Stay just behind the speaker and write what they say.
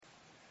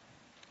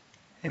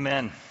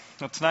Amen.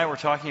 Well, tonight we're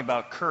talking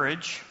about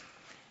courage,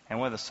 and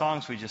one of the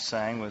songs we just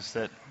sang was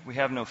that we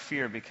have no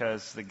fear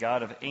because the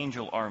God of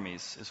angel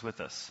armies is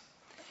with us.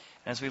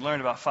 As we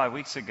learned about 5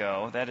 weeks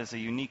ago, that is a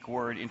unique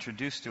word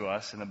introduced to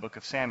us in the book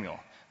of Samuel.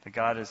 That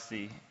God is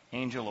the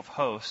angel of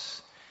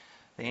hosts,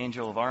 the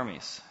angel of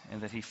armies,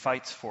 and that he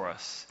fights for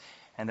us.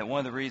 And that one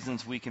of the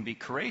reasons we can be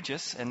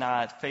courageous and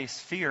not face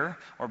fear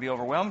or be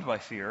overwhelmed by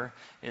fear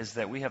is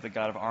that we have the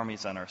God of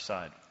armies on our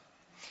side.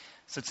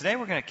 So today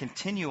we're going to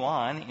continue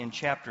on in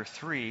chapter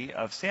 3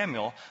 of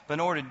Samuel, but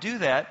in order to do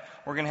that,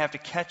 we're going to have to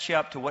catch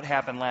up to what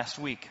happened last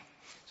week.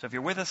 So if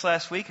you're with us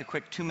last week, a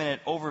quick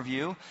 2-minute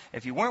overview.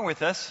 If you weren't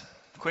with us,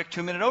 a quick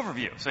 2-minute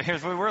overview. So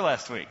here's where we were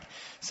last week.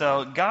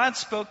 So God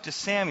spoke to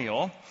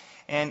Samuel,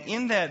 and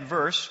in that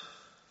verse,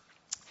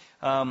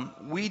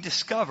 we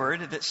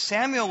discovered that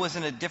Samuel was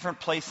in a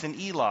different place than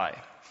Eli.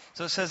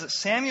 So it says that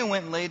Samuel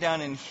went and lay down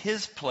in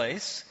his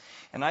place,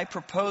 and I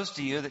propose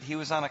to you that he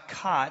was on a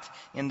cot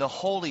in the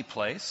holy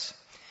place,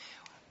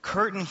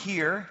 curtain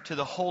here to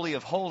the holy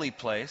of holy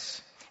place,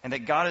 and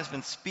that God has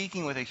been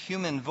speaking with a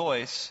human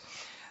voice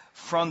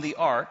from the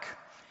ark,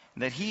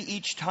 and that he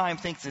each time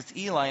thinks it's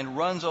Eli and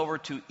runs over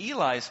to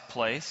Eli's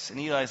place, and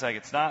Eli's like,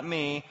 it's not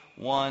me.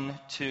 1,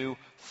 2,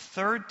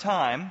 third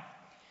time,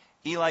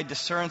 Eli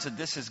discerns that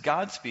this is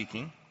God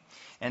speaking,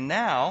 and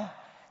now,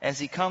 as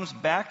he comes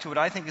back to what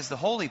I think is the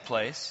holy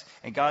place,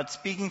 and God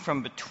speaking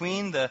from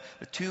between the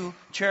two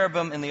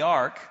cherubim in the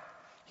ark,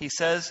 he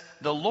says,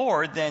 the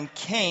Lord then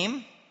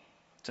came,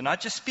 so not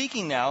just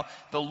speaking now,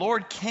 the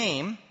Lord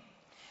came,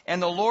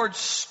 and the Lord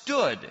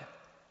stood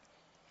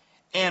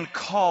and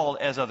called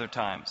as other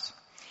times.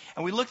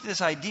 And we looked at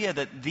this idea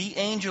that the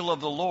angel of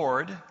the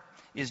Lord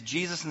is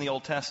Jesus in the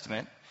Old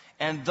Testament,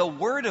 and the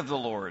word of the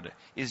Lord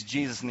is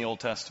Jesus in the Old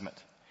Testament.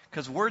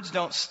 Because words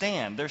don't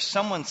stand. There's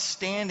someone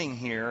standing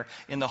here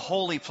in the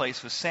holy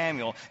place with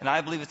Samuel, and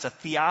I believe it's a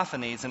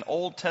theophany. It's an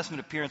Old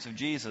Testament appearance of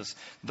Jesus,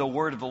 the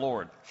word of the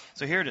Lord.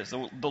 So here it is.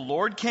 The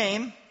Lord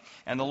came,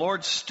 and the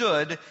Lord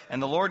stood,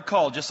 and the Lord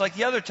called, just like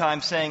the other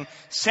time, saying,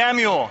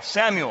 Samuel,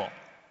 Samuel.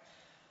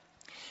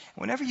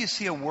 Whenever you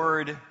see a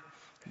word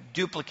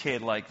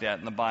duplicated like that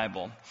in the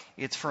Bible,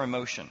 it's for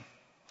emotion.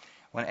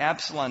 When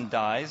Absalom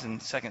dies in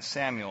 2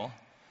 Samuel,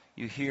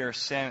 you hear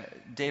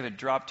David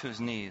drop to his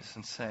knees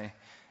and say,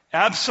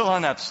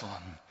 Absalom,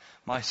 Absalom,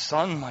 my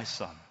son, my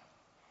son.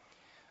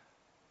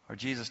 Or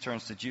Jesus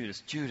turns to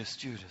Judas, Judas,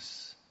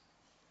 Judas.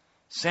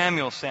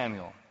 Samuel,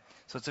 Samuel.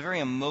 So it's a very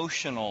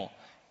emotional,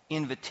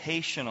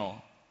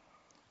 invitational,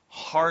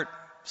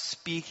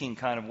 heart-speaking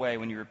kind of way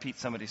when you repeat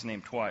somebody's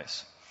name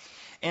twice.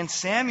 And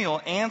Samuel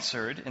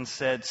answered and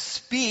said,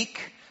 speak,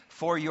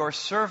 for your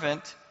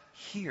servant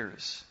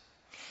hears.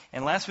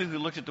 And last week we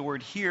looked at the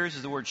word hears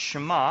as the word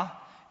Shema,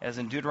 as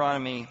in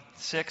Deuteronomy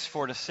 6,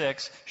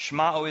 4-6,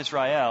 Shema, O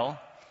Israel,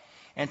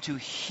 and to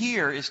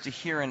hear is to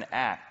hear and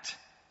act.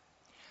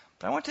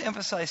 But I want to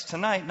emphasize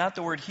tonight not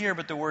the word hear,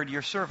 but the word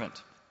your servant.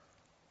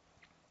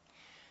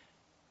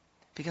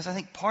 Because I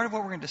think part of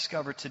what we're going to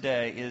discover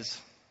today is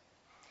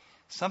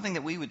something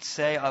that we would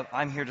say,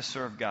 I'm here to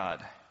serve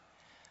God.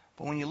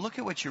 But when you look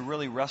at what you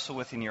really wrestle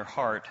with in your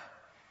heart,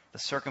 the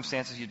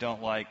circumstances you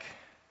don't like,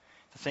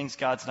 the things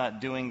God's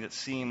not doing that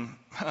seem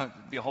to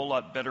be a whole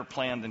lot better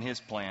planned than His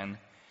plan,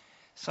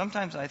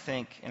 sometimes I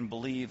think and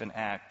believe and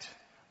act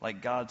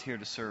like God's here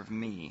to serve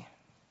me,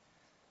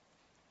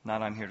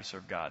 not I'm here to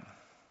serve God.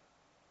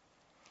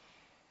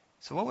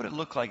 So what would it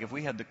look like if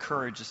we had the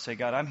courage to say,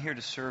 God, I'm here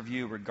to serve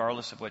you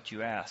regardless of what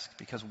you ask?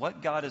 Because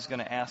what God is going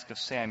to ask of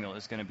Samuel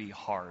is going to be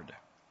hard.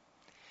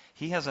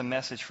 He has a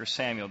message for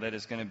Samuel that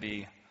is going to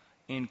be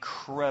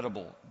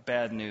incredible,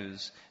 bad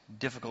news,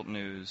 difficult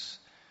news,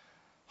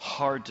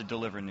 hard to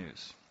deliver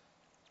news.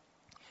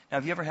 Now,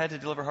 have you ever had to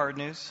deliver hard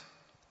news?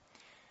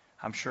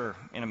 I'm sure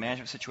in a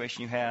management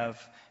situation you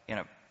have, in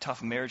a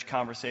tough marriage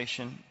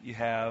conversation you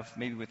have,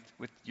 maybe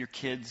with your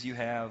kids you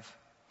have.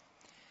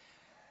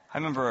 I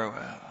remember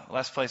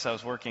last place I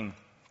was working,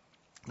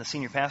 the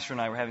senior pastor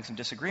and I were having some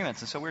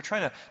disagreements, and so we were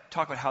trying to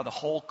talk about how the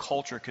whole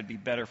culture could be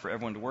better for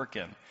everyone to work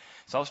in.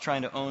 So I was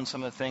trying to own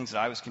some of the things that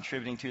I was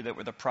contributing to that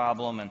were the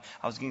problem, and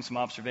I was getting some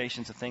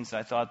observations of things that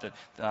I thought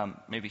that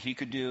maybe he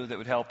could do that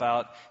would help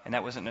out, and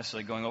that wasn't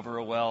necessarily going over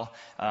real well.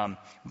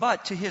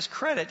 But to his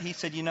credit, he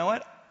said, you know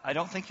what? I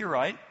don't think you're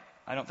right.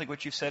 I don't think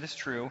what you've said is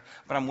true,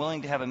 but I'm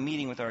willing to have a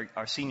meeting with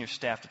our senior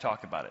staff to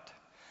talk about it.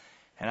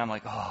 And I'm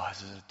like, I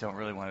don't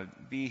really want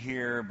to be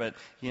here, but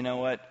you know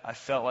what? I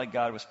felt like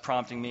God was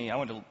prompting me. I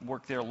wanted to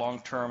work there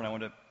long term, and I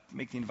wanted to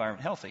make the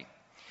environment healthy.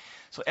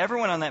 So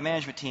everyone on that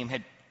management team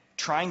had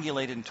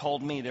triangulated and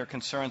told me their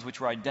concerns,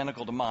 which were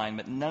identical to mine,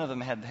 but none of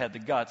them had the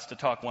guts to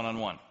talk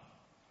one-on-one.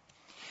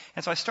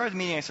 And so I started the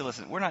meeting, and I said,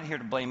 listen, we're not here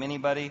to blame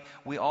anybody.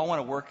 We all want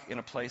to work in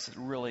a place that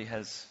really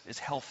is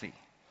healthy.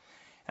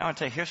 And I want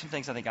to tell you, here's some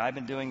things I think I've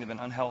been doing that have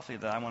been unhealthy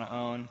that I want to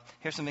own.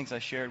 Here's some things I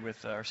shared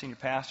with our senior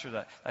pastor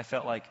that I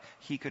felt like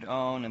he could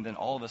own and then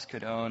all of us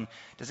could own.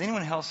 Does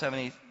anyone else have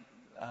any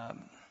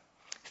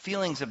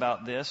feelings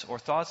about this or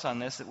thoughts on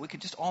this that we could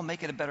just all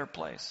make it a better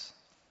place?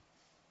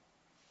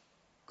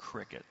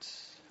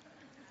 Crickets.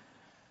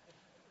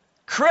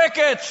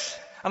 Crickets!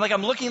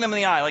 I'm looking them in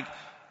the eye, like,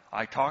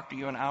 I talked to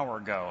you an hour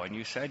ago, and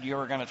you said you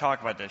were going to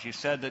talk about this. You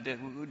said that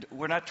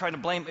we're not trying to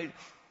blame it.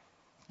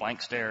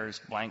 Blank stares,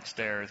 blank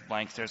stares,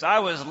 blank stares. I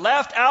was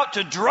left out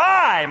to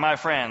dry, my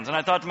friends. And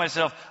I thought to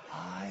myself,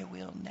 I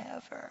will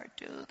never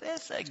do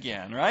this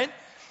again, right?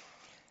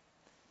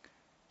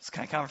 It's the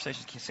kind of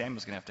conversation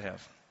Samuel's going to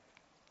have.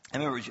 I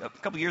remember a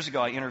couple years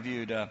ago, I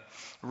interviewed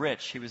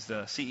Rich. He was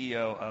the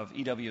CEO of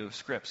EW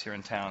Scripts here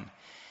in town.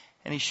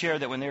 And he shared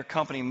that when their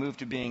company moved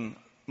to being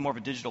more of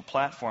a digital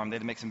platform, they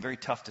had to make some very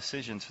tough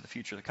decisions for the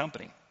future of the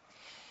company.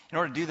 In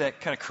order to do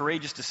that kind of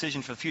courageous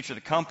decision for the future of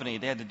the company,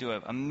 they had to do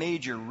a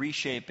major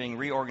reshaping,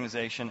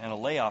 reorganization, and a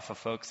layoff of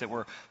folks that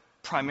were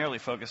primarily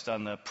focused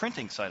on the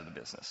printing side of the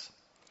business.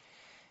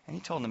 And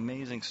he told an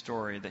amazing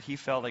story that he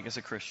felt like as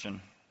a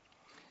Christian,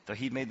 though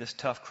he'd made this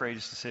tough,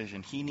 courageous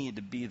decision, he needed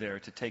to be there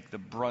to take the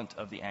brunt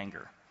of the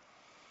anger.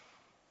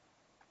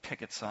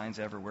 Picket signs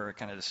everywhere,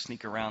 kind of to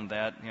sneak around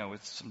that,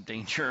 with some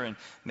danger and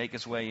make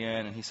his way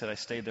in. And he said, I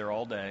stayed there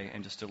all day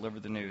and just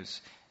delivered the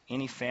news.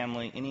 Any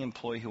family, any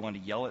employee who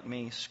wanted to yell at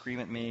me, scream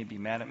at me, be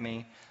mad at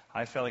me,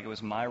 I felt like it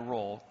was my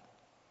role,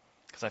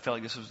 because I felt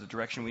like this was the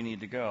direction we needed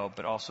to go,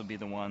 but also be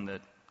the one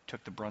that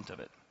took the brunt of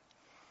it.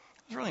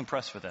 I was really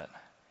impressed with that.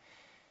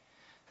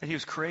 That he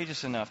was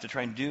courageous enough to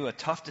try and do a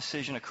tough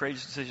decision, a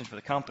courageous decision for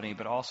the company,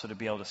 but also to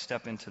be able to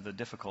step into the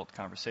difficult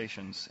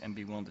conversations and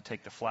be willing to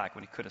take the flack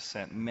when he could have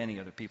sent many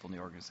other people in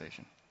the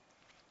organization.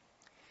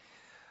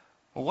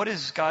 Well, what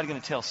is God going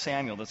to tell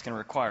Samuel that's going to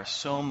require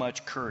so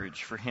much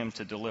courage for him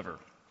to deliver?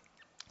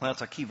 Well,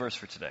 that's our key verse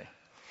for today.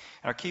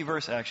 And our key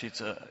verse, actually, it's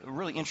a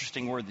really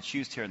interesting word that's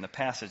used here in the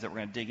passage that we're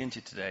going to dig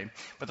into today.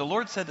 But the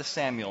Lord said to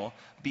Samuel,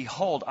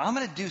 behold, I'm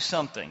going to do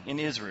something in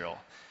Israel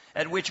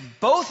at which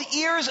both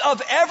ears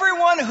of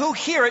everyone who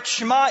hear it,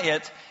 shema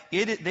it,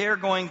 they're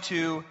going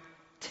to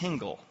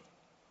tingle.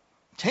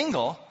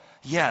 Tingle?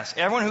 Yes.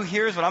 Everyone who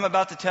hears what I'm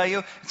about to tell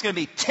you, it's going to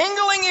be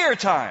tingling ear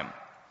time.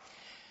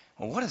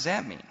 Well, what does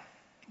that mean?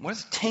 What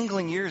does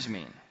tingling ears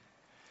mean?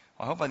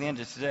 Well, I hope by the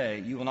end of today,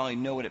 you will not only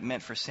know what it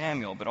meant for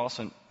Samuel, but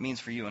also means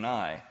for you and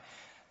I,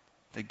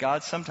 that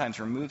God sometimes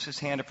removes his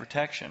hand of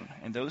protection.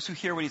 And those who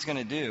hear what he's going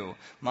to do,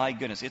 my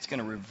goodness, it's going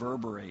to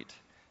reverberate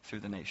through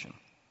the nation.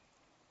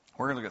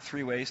 We're going to look at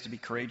 3 ways to be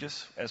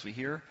courageous as we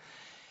hear.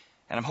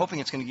 And I'm hoping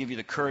it's going to give you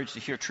the courage to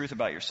hear truth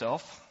about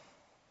yourself.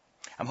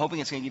 I'm hoping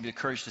it's going to give you the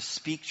courage to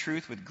speak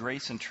truth with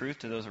grace and truth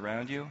to those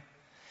around you.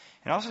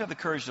 And also have the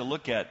courage to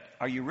look at,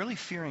 are you really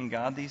fearing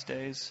God these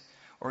days?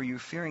 Or are you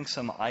fearing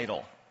some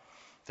idol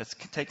that's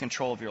take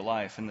control of your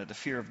life? And that the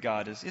fear of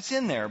God it's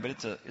in there,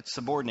 but it's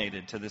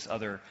subordinated to this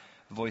other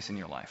voice in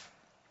your life.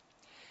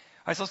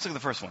 All right, so let's look at the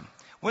first one.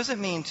 What does it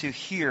mean to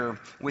hear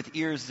with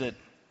ears that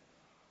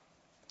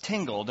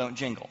tingle, don't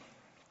jingle?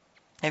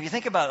 If you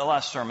think about a lot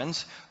of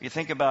sermons, or you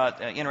think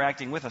about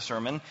interacting with a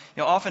sermon,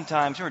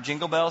 oftentimes,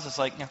 jingle bells, it's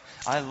like,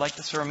 I like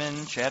the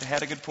sermon, Chad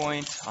had a good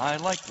point, I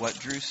like what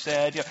Drew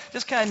said,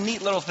 just kind of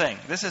neat little thing.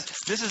 This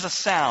is a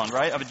sound,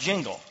 right, of a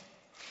jingle.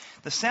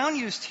 The sound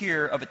used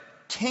here of a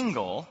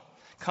tingle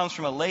comes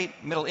from a late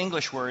Middle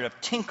English word of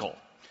tinkle,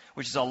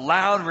 which is a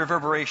loud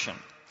reverberation.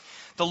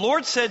 The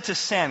Lord said to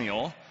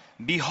Samuel,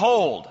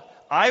 behold,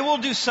 I will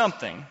do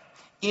something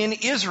in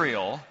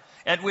Israel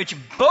at which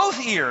both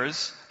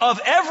ears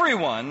of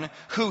everyone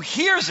who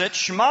hears it,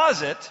 shema,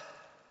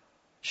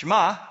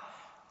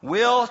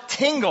 will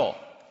tingle.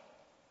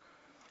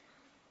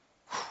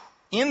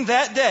 In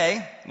that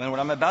day, when what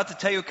I'm about to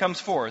tell you comes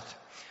forth,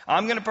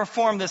 I'm going to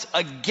perform this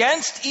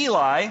against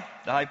Eli,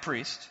 the high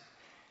priest,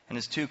 and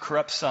his 2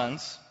 corrupt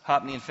sons,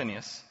 Hophni and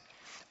Phinehas,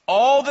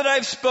 all that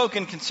I've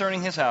spoken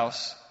concerning his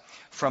house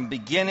from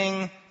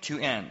beginning to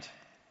end.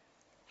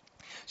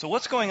 So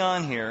what's going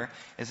on here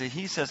is that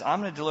he says,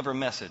 I'm going to deliver a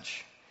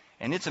message.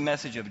 And it's a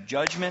message of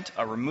judgment,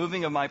 a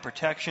removing of my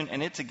protection,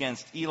 and it's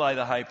against Eli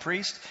the high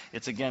priest.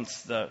 It's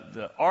against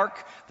the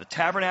ark, the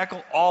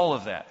tabernacle, all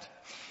of that.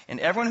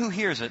 And everyone who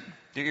hears it,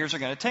 their ears are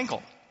going to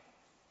tinkle.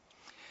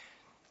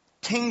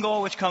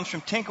 Tingle, which comes from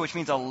tinkle, which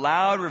means a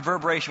loud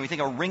reverberation. We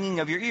think a ringing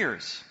of your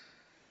ears.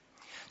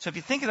 So if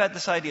you think about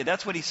this idea,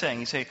 that's what he's saying.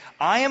 He's saying,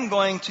 I am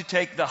going to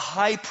take the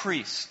high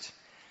priest,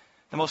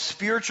 the most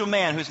spiritual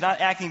man who's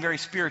not acting very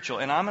spiritual,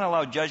 and I'm going to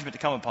allow judgment to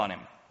come upon him.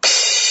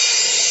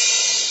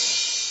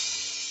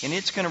 And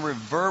it's going to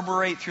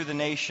reverberate through the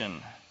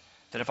nation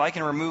that if I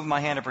can remove my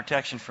hand of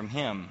protection from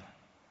him,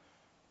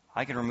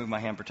 I can remove my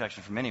hand of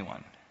protection from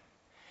anyone.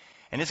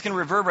 And it's going to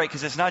reverberate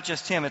because it's not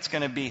just him. It's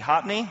going to be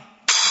Hophni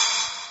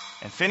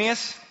and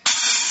Phinehas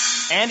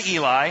and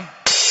Eli.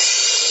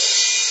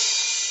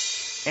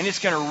 And it's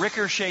going to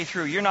ricochet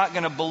through. You're not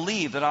going to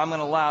believe that I'm going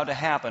to allow to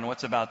happen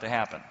what's about to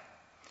happen.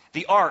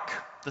 The ark,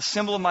 the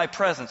symbol of my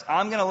presence,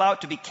 I'm going to allow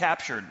it to be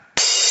captured.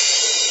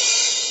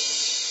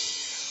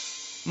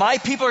 My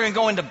people are going to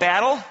go into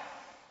battle,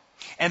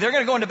 and they're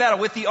going to go into battle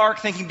with the ark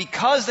thinking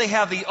because they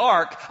have the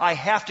ark, I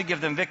have to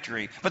give them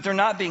victory. But they're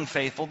not being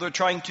faithful. They're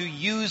trying to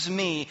use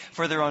me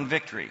for their own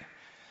victory.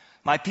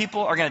 My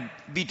people are going to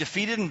be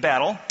defeated in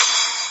battle,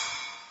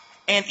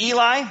 and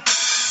Eli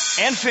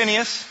and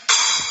Phinehas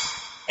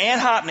and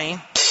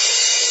Hophni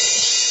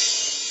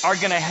are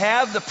going to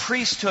have the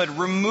priesthood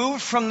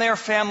removed from their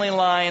family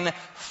line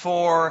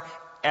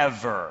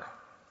forever.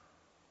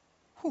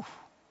 Whew.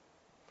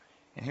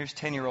 And here's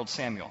 10-year-old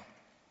Samuel.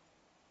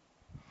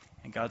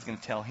 And God's going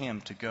to tell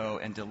him to go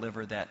and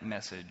deliver that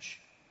message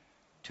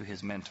to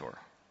his mentor,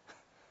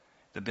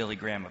 the Billy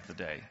Graham of the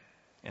day,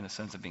 in the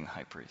sense of being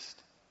high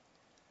priest.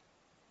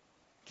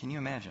 Can you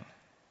imagine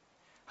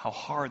how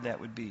hard that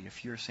would be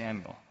if you're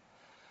Samuel?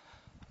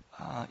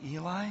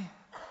 Eli,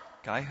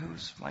 guy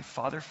who's my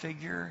father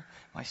figure,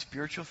 my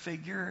spiritual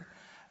figure,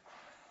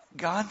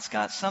 God's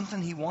got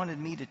something he wanted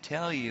me to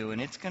tell you,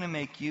 and it's going to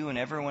make you and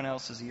everyone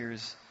else's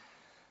ears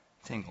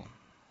tingle.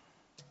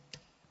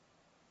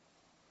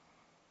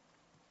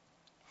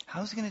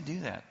 How's he going to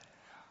do that?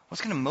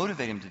 What's going to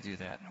motivate him to do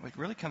that? It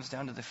really comes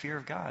down to the fear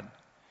of God.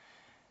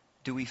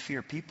 Do we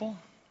fear people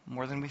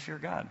more than we fear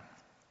God?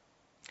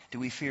 Do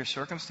we fear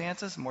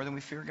circumstances more than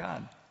we fear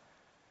God?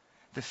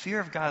 The fear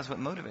of God is what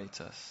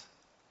motivates us.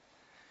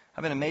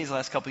 I've been amazed the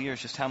last couple of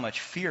years just how much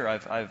fear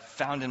I've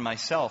found in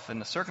myself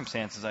and the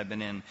circumstances I've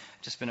been in.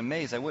 Just been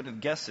amazed. I wouldn't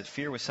have guessed that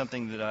fear was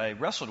something that I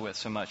wrestled with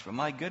so much. But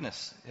my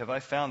goodness, have I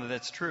found that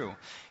that's true.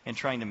 In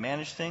trying to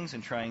manage things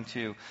and trying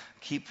to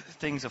keep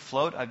things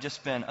afloat, I've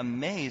just been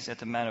amazed at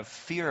the amount of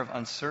fear of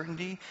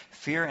uncertainty,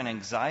 fear and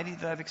anxiety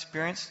that I've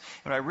experienced.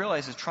 And what I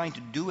realize is trying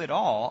to do it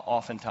all,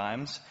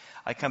 oftentimes,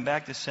 I come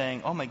back to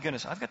saying, oh my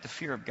goodness, I've got the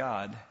fear of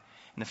God.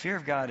 And the fear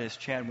of God is,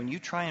 Chad, when you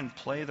try and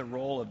play the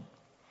role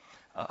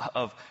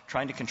of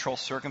trying to control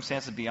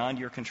circumstances beyond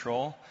your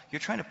control, you're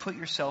trying to put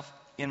yourself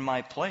in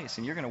my place,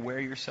 and you're going to wear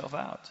yourself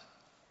out.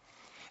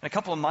 And a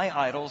couple of my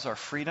idols are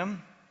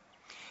freedom.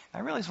 I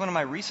realize one of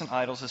my recent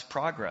idols is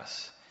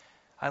progress.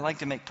 I like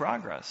to make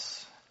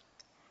progress.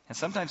 And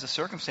sometimes the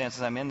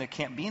circumstances I'm in, there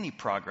can't be any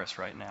progress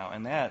right now,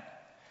 and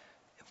that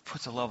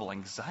puts a level of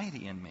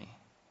anxiety in me.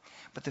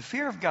 But the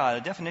fear of God,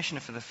 a definition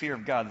for the fear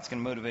of God that's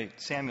going to motivate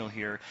Samuel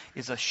here,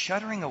 is a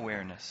shuddering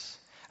awareness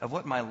of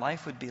what my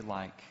life would be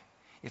like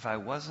if I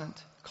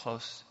wasn't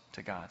close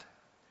to God.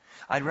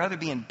 I'd rather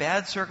be in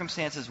bad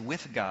circumstances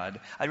with God.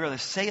 I'd rather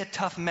say a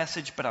tough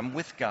message, but I'm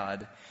with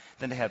God,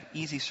 than to have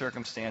easy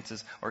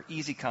circumstances or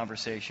easy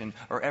conversation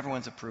or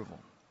everyone's approval.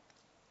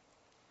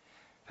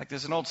 In fact,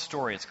 there's an old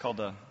story. It's called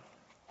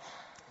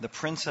The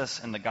Princess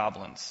and the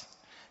Goblins.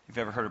 You've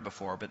ever heard it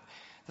before, but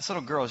this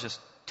little girl is just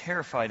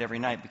terrified every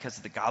night because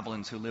of the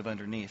goblins who live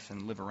underneath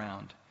and live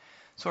around.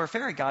 So her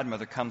fairy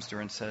godmother comes to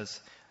her and says,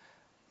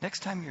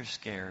 next time you're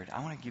scared,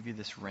 I want to give you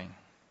this ring.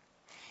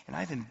 And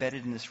I've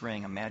embedded in this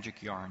ring a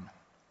magic yarn.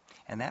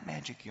 And that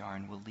magic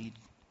yarn will lead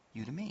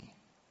you to me.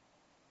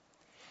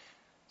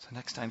 So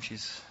next time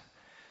she's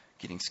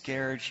getting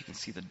scared, she can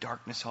see the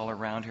darkness all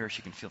around her.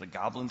 She can feel the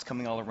goblins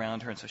coming all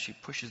around her. And so she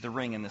pushes the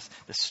ring, and this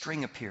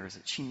string appears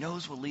that she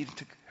knows will lead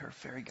to her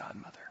fairy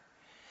godmother.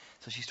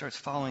 So she starts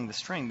following the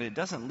string, but it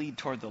doesn't lead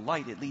toward the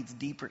light. It leads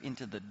deeper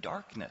into the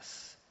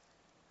darkness.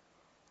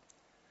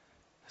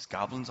 There's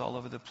goblins all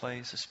over the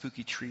place. There's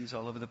spooky trees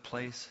all over the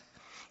place.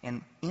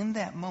 And in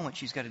that moment,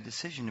 she's got a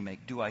decision to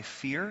make. Do I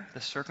fear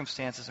the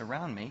circumstances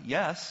around me?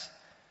 Yes.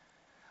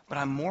 But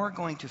I'm more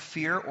going to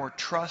fear or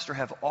trust or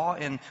have awe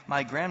in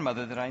my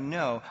grandmother that I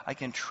know I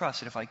can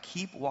trust that if I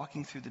keep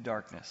walking through the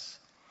darkness,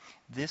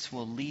 this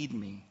will lead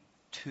me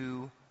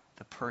to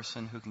the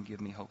person who can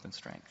give me hope and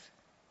strength.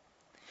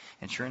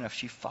 And sure enough,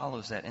 she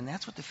follows that. And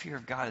that's what the fear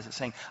of God is. It's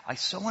saying, I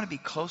so want to be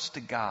close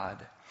to God.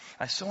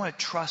 I so want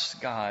to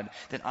trust God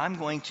that I'm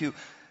going to,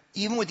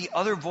 even with the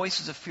other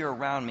voices of fear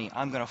around me,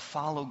 I'm going to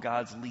follow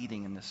God's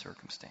leading in this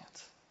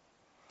circumstance.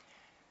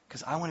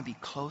 Because I want to be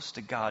close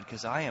to God,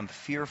 because I am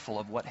fearful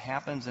of what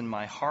happens in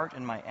my heart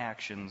and my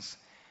actions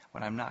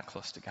when I'm not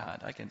close to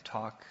God. I can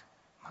talk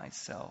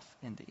myself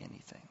into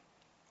anything.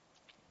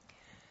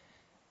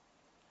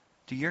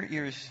 Do your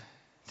ears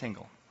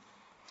tingle?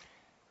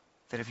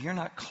 That if you're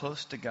not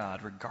close to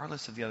God,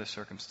 regardless of the other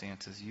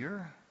circumstances,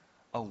 you're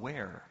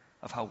aware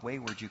of how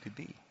wayward you could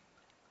be.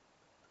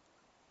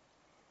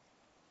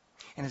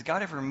 And has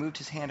God ever removed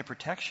his hand of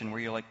protection where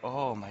you're like,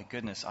 oh my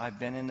goodness, I've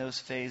been in those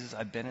phases,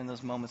 I've been in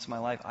those moments in my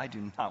life, I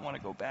do not want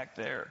to go back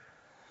there.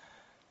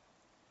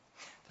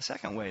 The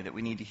second way that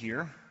we need to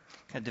hear,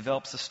 kind of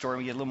develops the story,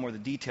 we get a little more of the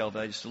detail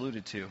that I just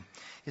alluded to,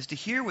 is to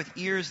hear with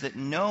ears that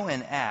know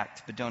and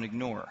act but don't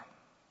ignore.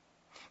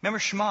 Remember,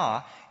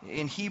 Shema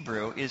in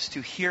Hebrew is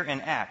to hear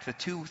and act. The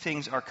two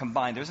things are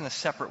combined. There isn't a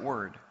separate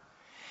word.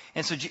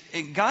 And so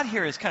God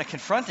here is kind of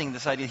confronting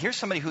this idea. Here's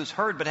somebody who's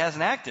heard but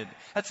hasn't acted.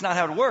 That's not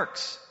how it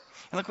works.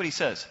 And look what he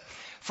says.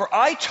 For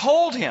I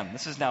told him,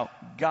 this is now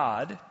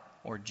God,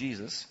 or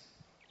Jesus,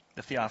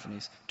 the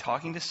Theophanies,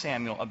 talking to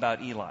Samuel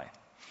about Eli.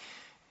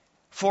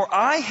 For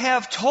I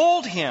have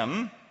told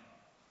him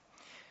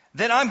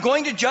that I'm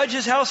going to judge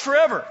his house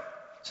forever.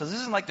 So this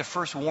isn't like the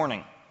first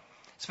warning.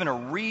 It's been a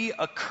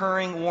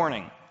reoccurring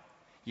warning.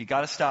 You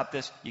got to stop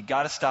this. You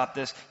got to stop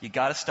this. You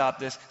got to stop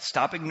this.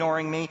 Stop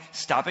ignoring me.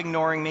 Stop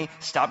ignoring me.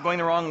 Stop going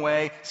the wrong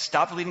way.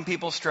 Stop leading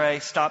people astray.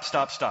 Stop,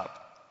 stop,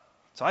 stop.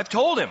 So I've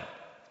told him.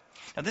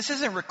 Now, this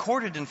isn't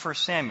recorded in 1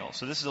 Samuel,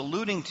 so this is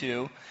alluding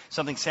to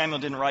something Samuel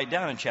didn't write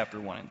down in chapter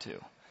 1 and 2.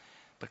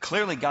 But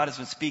clearly God has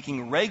been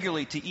speaking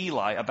regularly to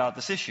Eli about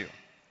this issue.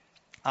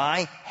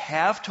 I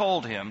have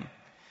told him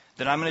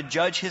that I'm going to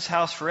judge his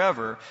house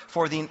forever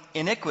for the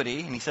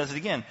iniquity, and he says it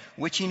again,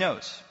 which he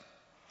knows.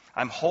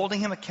 I'm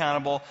holding him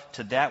accountable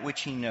to that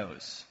which he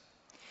knows.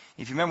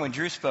 If you remember when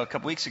Drew spoke a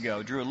couple weeks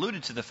ago, Drew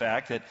alluded to the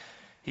fact that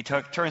he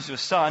turns to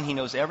his son, he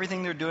knows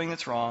everything they're doing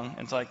that's wrong, and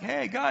it's like,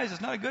 hey guys,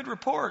 it's not a good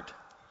report.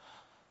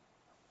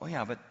 Well,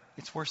 yeah, but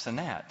it's worse than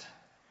that.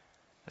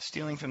 They're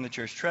stealing from the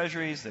church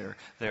treasuries,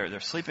 they're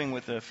sleeping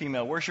with the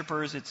female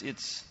worshipers.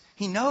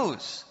 He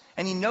knows.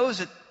 And he knows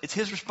that it's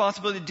his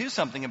responsibility to do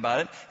something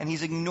about it, and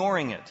he's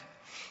ignoring it.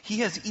 He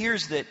has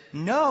ears that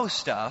know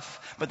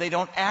stuff, but they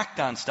don't act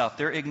on stuff.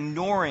 They're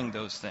ignoring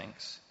those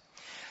things.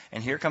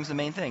 And here comes the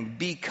main thing.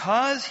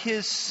 Because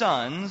his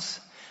sons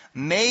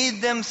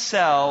made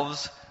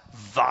themselves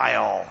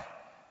vile.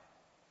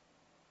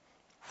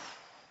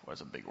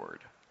 That's a big word.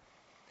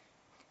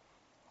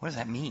 What does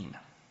that mean?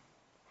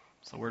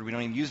 It's the word we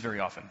don't even use very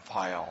often.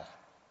 Vile.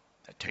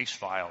 That tastes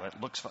vile.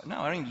 That looks vile. No,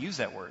 I don't even use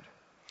that word.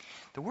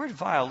 The word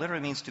vile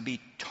literally means to be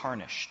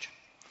tarnished.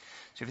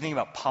 So if you think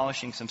about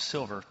polishing some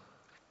silver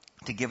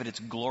to give it its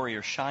glory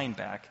or shine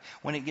back,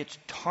 when it gets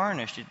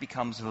tarnished, it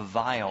becomes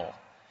vile.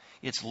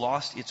 It's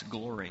lost its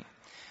glory.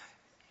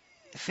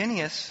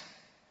 Phinehas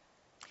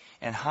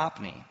and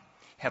Hophni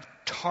have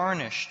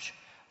tarnished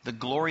the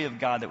glory of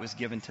God that was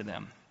given to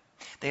them.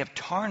 They have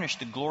tarnished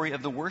the glory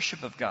of the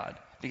worship of God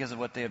because of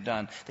what they have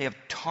done. They have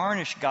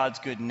tarnished God's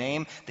good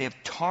name. They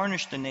have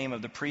tarnished the name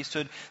of the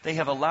priesthood. They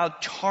have allowed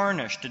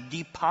tarnish to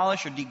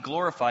depolish or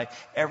deglorify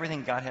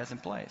everything God has in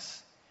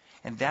place.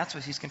 And that's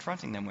what he's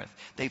confronting them with.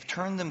 They've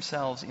turned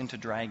themselves into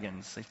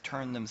dragons. They've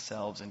turned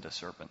themselves into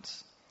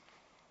serpents.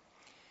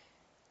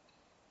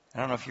 I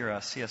don't know if you're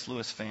a C.S.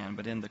 Lewis fan,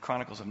 but in the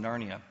Chronicles of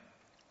Narnia,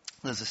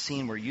 there's a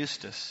scene where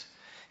Eustace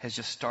has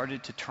just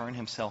started to turn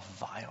himself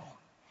vile.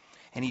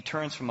 And he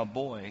turns from a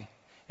boy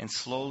and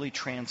slowly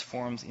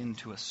transforms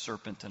into a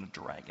serpent and a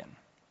dragon.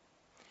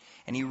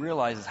 And he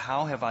realizes,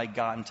 how have I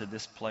gotten to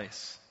this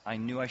place? I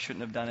knew I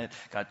shouldn't have done it.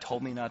 God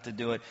told me not to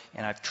do it.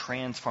 And I've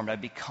transformed.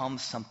 I've become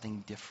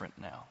something different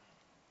now.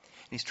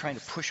 And he's trying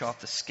to push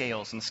off the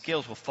scales. And the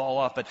scales will fall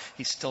off, but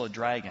he's still a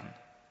dragon.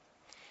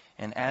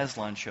 And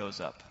Aslan shows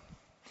up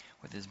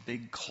with his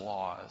big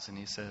claws. And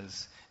he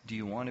says, do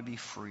you want to be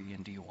free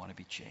and do you want to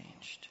be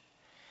changed?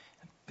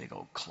 And big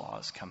old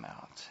claws come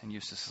out. And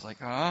Eustace is like,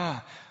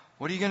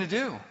 what are you going to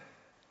do?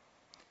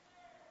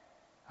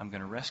 I'm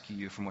going to rescue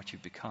you from what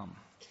you've become.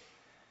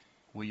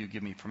 Will you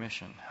give me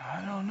permission?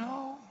 I don't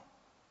know.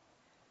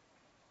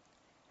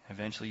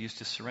 Eventually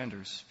Eustace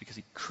surrenders because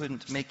he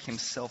couldn't make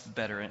himself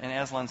better. And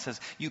Aslan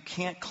says, you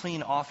can't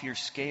clean off your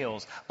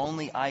scales.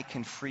 Only I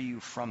can free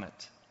you from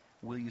it.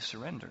 Will you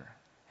surrender?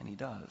 And he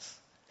does.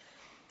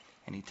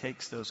 And he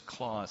takes those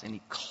claws and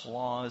he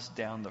claws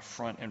down the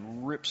front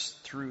and rips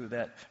through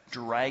that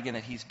dragon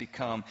that he's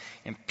become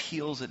and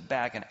peels it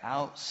back, and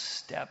out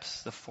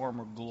steps the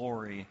former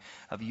glory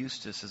of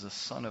Eustace as a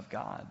son of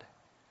God.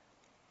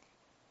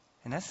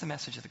 And that's the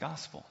message of the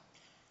gospel.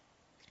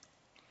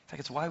 In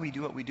fact, it's why we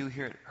do what we do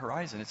here at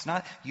Horizon. It's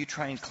not you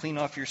try and clean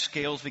off your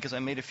scales because I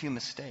made a few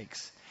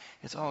mistakes.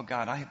 It's, oh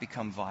God, I have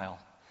become vile.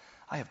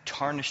 I have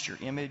tarnished your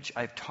image.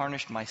 I've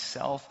tarnished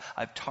myself.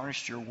 I've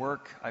tarnished your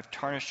work. I've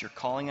tarnished your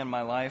calling in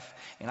my life.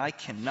 And I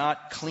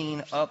cannot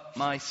clean up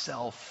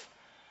myself.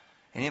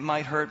 And it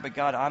might hurt, but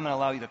God, I'm going to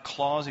allow you the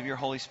claws of your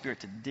Holy Spirit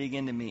to dig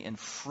into me and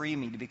free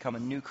me to become a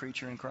new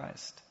creature in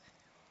Christ.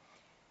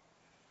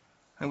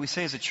 And we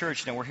say as a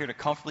church, we're here to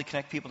comfortably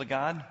connect people to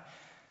God.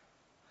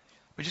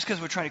 But just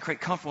because we're trying to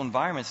create comfortable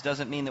environments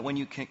doesn't mean that when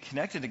you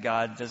connected to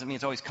God, doesn't mean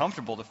it's always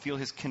comfortable to feel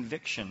his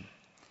conviction.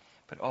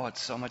 But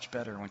it's so much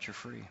better once you're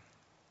free.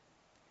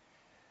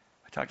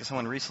 I talked to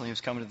someone recently who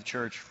was coming to the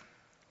church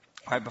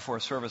right before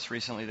a service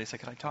recently. They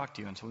said, could I talk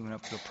to you? And so we went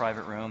up to a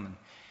private room, and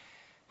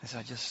they said,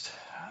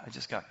 I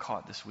just got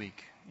caught this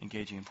week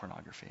engaging in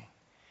pornography.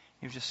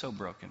 He was just so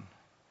broken,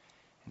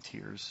 in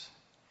tears.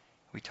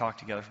 We talked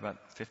together for about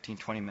 15,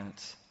 20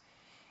 minutes.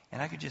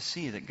 And I could just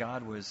see that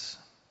God was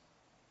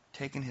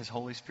taking his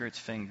Holy Spirit's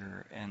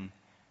finger and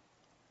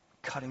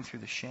cutting through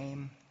the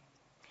shame,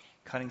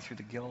 cutting through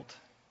the guilt,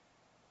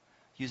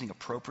 using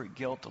appropriate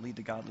guilt to lead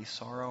to godly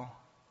sorrow.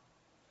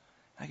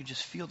 I could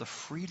just feel the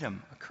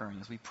freedom occurring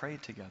as we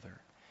prayed together.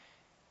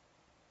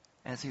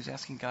 And as he was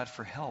asking God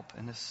for help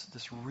in this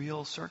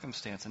real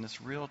circumstance and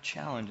this real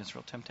challenge, this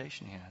real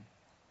temptation he had.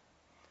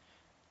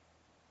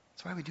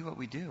 That's why we do what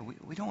we do.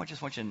 We don't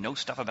just want you to know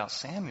stuff about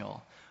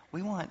Samuel.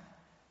 We want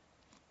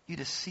you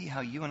to see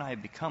how you and I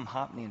have become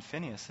Hophni and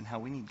Phinehas and how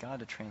we need God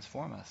to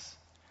transform us.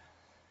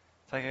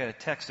 So I got a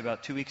text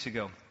about 2 weeks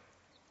ago.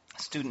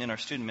 A student in our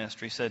student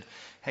ministry said,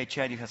 hey,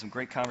 Chad, you've had some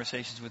great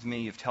conversations with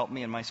me. You've helped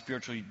me in my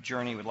spiritual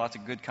journey with lots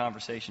of good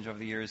conversations over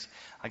the years.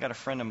 I got a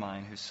friend of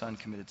mine whose son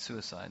committed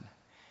suicide.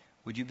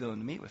 Would you be willing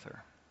to meet with her?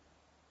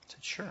 I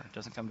said, sure.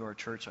 Doesn't come to our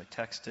church. I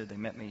texted. They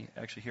met me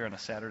actually here on a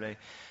Saturday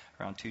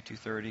around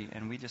 2:30,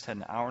 and we just had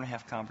an hour and a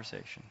half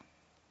conversation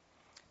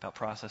about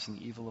processing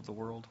the evil of the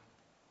world,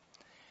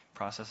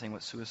 processing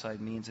what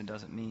suicide means and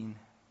doesn't mean.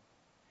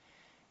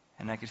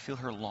 And I could feel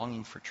her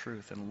longing for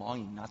truth and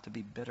longing not to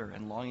be bitter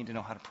and longing to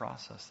know how to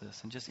process this.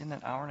 And just in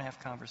that hour and a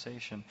half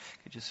conversation,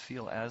 I could just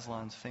feel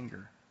Aslan's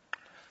finger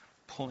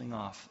pulling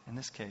off, in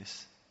this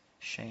case,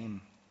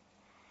 shame,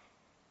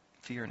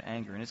 fear, and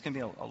anger. And it's going to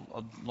be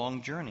a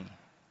long journey.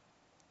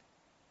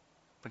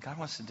 But God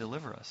wants to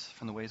deliver us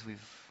from the ways we've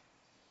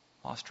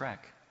lost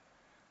track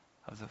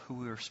of who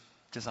we were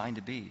designed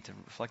to be, to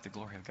reflect the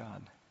glory of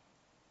God.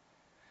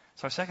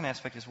 So our second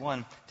aspect is,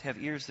 one, to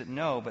have ears that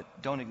know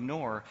but don't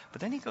ignore.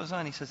 But then he goes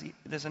on, he says,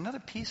 there's another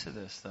piece of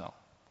this, though.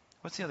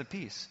 What's the other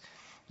piece?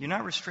 You're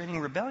not restraining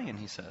rebellion,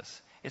 he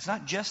says. It's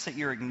not just that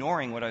you're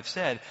ignoring what I've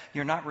said.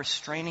 You're not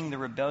restraining the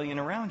rebellion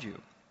around you.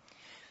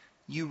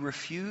 You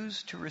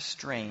refuse to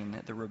restrain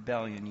the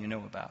rebellion you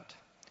know about.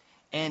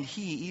 And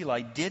he,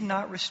 Eli, did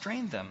not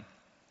restrain them.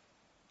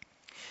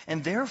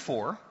 And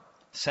therefore,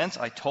 since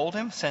I told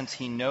him, since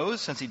he knows,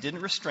 since he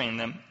didn't restrain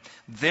them,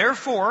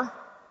 therefore,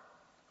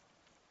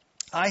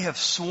 I have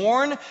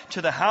sworn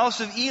to the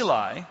house of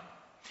Eli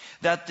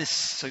that this,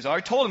 so he's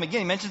already told him again,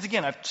 he mentions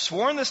again, I've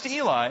sworn this to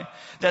Eli,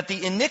 that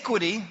the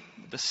iniquity,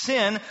 the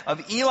sin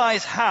of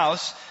Eli's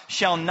house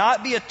shall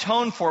not be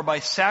atoned for by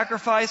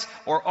sacrifice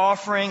or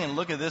offering, and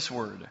look at this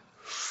word,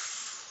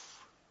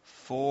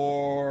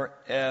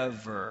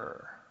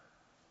 forever.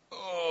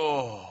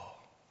 Oh,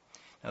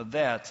 now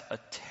that's a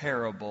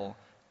terrible,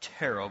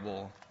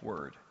 terrible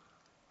word.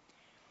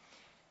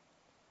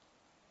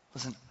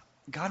 Listen,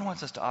 God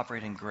wants us to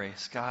operate in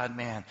grace. God,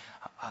 man,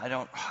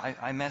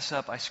 I mess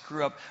up, I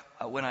screw up.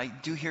 When I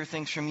do hear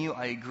things from you,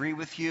 I agree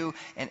with you.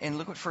 And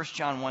look what 1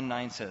 John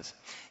 1:9 says.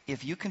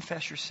 If you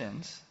confess your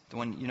sins, the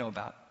one you know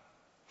about,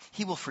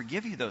 he will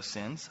forgive you those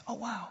sins. Oh,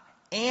 wow.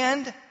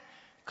 And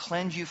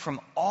cleanse you from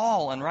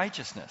all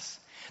unrighteousness.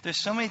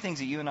 There's so many things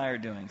that you and I are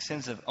doing,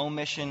 sins of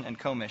omission and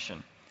commission.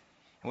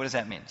 And what does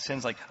that mean?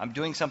 Sins like I'm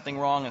doing something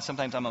wrong and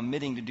sometimes I'm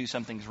omitting to do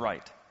something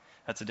right.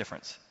 That's the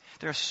difference.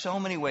 There are so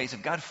many ways.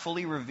 If God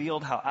fully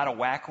revealed how out of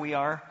whack we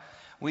are,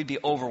 we'd be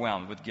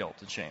overwhelmed with guilt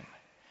and shame.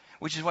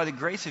 Which is why the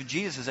grace of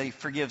Jesus is that he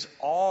forgives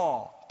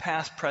all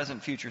past,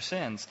 present, future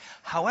sins.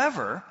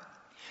 However,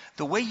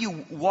 the way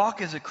you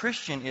walk as a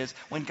Christian is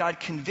when God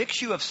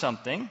convicts you of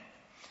something,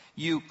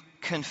 you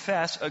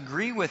confess,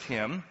 agree with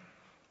him,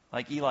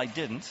 like Eli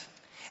didn't,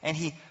 and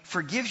he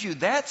forgives you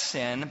that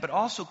sin, but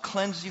also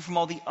cleanses you from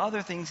all the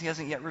other things he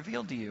hasn't yet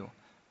revealed to you.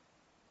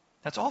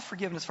 That's all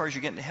forgiven as far as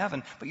you get into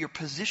heaven, but your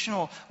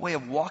positional way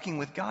of walking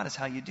with God is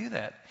how you do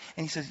that.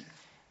 And he says,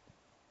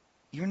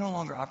 you're no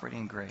longer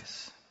operating in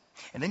grace.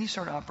 And then you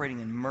start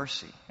operating in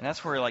mercy. And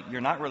that's where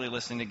you're not really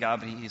listening to God,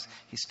 but he's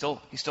still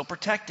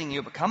protecting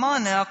you. But come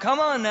on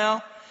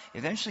now.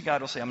 Eventually God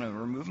will say, I'm going to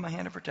remove my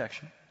hand of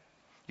protection.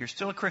 You're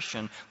still a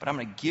Christian, but I'm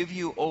going to give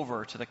you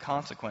over to the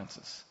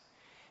consequences.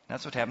 And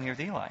that's what happened here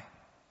with Eli.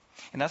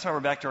 And that's why we're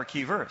back to our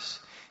key verse.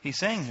 He's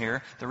saying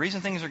here, the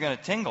reason things are going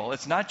to tingle,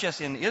 it's not just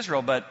in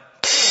Israel, but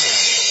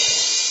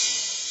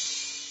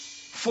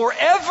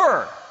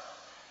forever.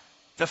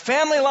 The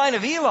family line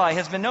of Eli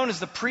has been known as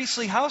the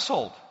priestly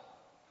household.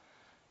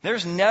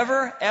 There's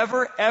never,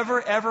 ever,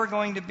 ever, ever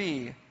going to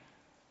be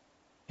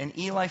an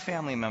Eli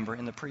family member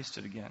in the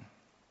priesthood again.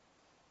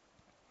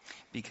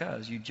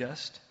 Because you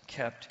just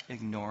kept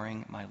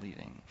ignoring my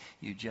leading.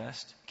 You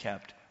just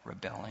kept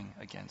rebelling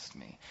against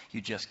me.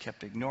 You just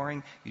kept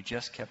ignoring. You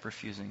just kept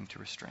refusing to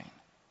restrain.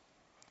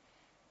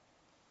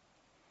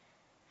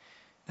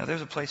 Now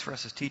there's a place for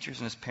us as teachers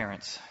and as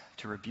parents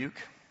to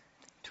rebuke,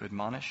 to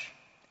admonish,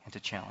 and to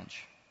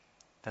challenge.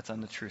 That's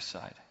on the truth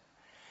side.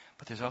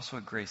 But there's also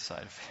a grace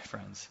side,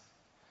 friends.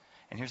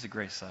 And here's the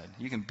grace side.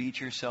 You can beat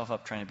yourself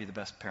up trying to be the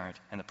best parent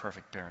and the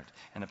perfect parent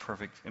and the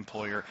perfect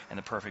employer and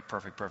the perfect.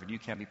 You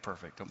can't be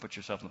perfect. Don't put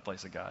yourself in the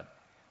place of God.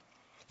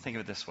 Think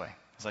of it this way.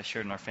 As I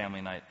shared in our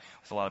family night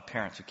with a lot of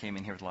parents who came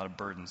in here with a lot of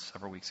burdens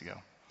several weeks ago.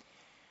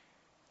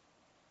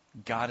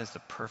 God is the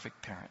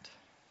perfect parent.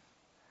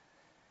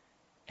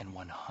 And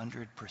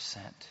 100%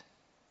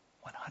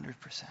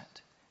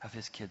 of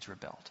his kids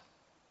rebelled.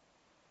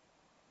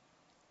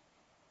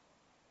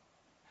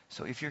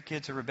 So if your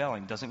kids are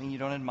rebelling, doesn't mean you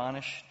don't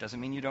admonish, doesn't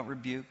mean you don't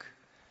rebuke.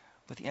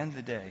 But at the end of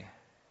the day,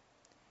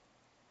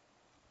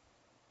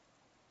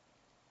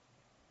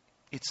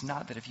 it's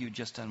not that if you had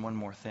just done one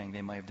more thing,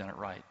 they might have done it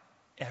right.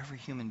 Every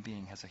human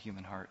being has a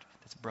human heart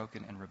that's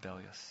broken and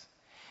rebellious.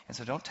 And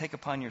so don't take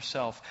upon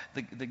yourself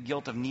the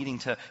guilt of needing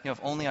to, if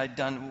only I'd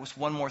done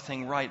one more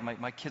thing right,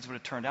 my kids would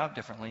have turned out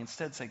differently.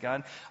 Instead, say,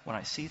 God, when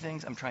I see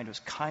things, I'm trying to, as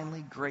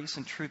kindly, grace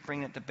and truth,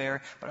 bring it to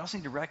bear. But I also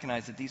need to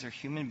recognize that these are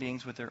human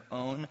beings with their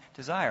own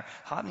desire.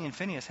 Hophni and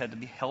Phinehas had to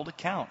be held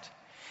account.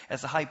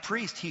 As the high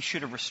priest, he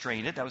should have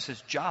restrained it. That was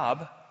his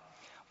job.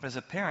 But as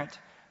a parent,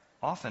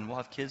 often we'll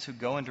have kids who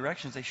go in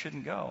directions they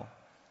shouldn't go.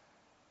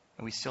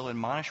 And we still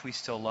admonish, we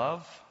still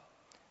love.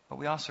 But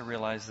we also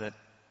realize that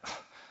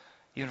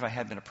even if I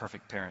had been a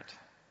perfect parent,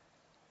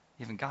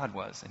 even God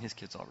was, and his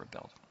kids all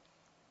rebelled.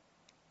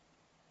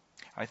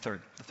 All right, the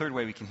third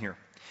way we can hear.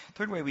 The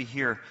third way we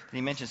hear that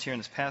he mentions here in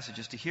this passage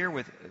is to hear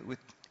with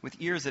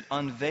ears that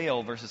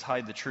unveil versus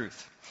hide the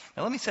truth.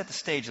 Now let me set the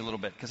stage a little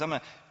bit, because I'm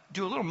going to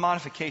do a little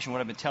modification of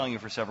what I've been telling you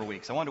for several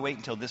weeks. I wanted to wait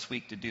until this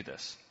week to do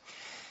this.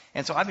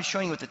 And so I've been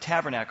showing you what the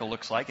tabernacle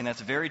looks like, and that's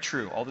very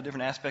true. All the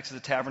different aspects of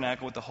the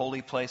tabernacle with the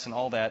holy place and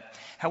all that.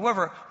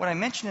 However, what I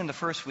mentioned in the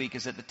first week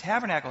is that the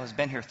tabernacle has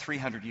been here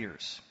 300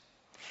 years.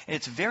 And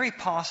it's very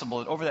possible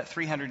that over that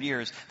 300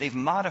 years, they've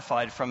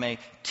modified from a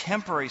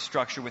temporary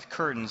structure with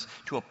curtains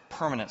to a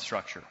permanent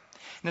structure.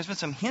 And there's been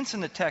some hints in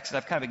the text that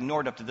I've kind of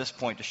ignored up to this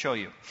point to show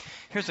you.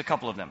 Here's a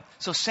couple of them.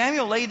 So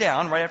Samuel lay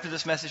down right after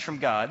this message from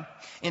God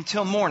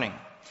until morning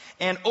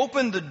and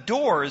opened the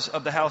doors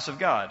of the house of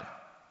God.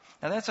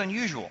 Now that's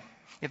unusual.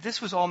 If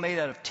this was all made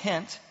out of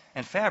tent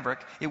and fabric,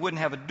 it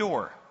wouldn't have a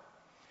door.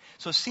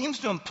 So it seems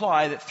to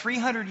imply that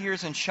 300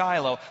 years in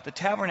Shiloh, the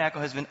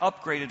tabernacle has been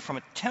upgraded from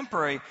a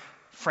temporary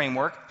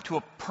framework to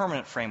a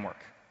permanent framework.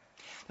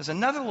 There's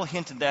another little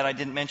hint of that I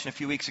didn't mention a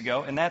few weeks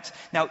ago, and that's,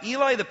 now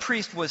Eli the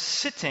priest was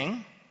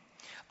sitting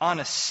on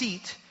a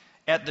seat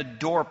at the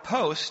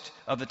doorpost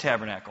of the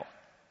tabernacle.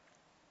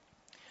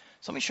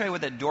 So let me show you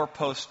what that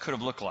doorpost could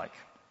have looked like.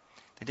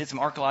 They did some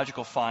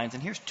archaeological finds,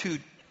 and here's two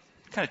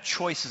kind of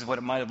choices of what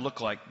it might have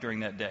looked like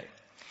during that day.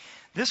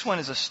 This one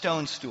is a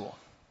stone stool.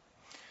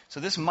 So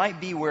this might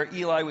be where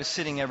Eli was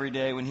sitting every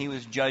day when he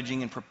was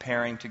judging and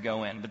preparing to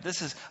go in. But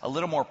this is a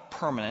little more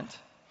permanent.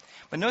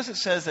 But notice it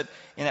says that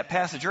in that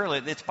passage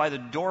earlier, it's by the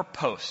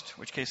doorpost, in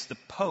which case the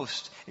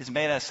post is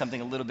made out of something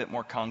a little bit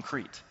more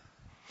concrete.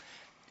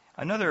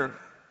 Another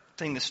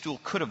thing the stool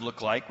could have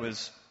looked like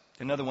was,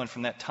 another one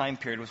from that time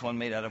period was one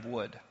made out of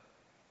wood.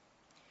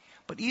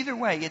 But either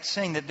way, it's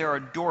saying that there are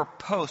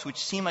doorposts which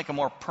seem like a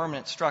more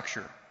permanent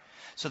structure.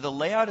 So the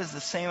layout is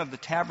the same of the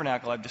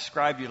tabernacle I've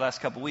described to you the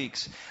last couple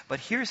weeks, but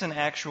here's an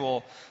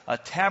actual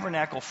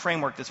tabernacle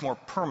framework that's more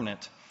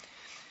permanent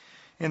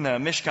in the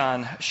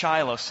Mishkan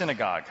Shiloh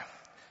synagogue.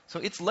 So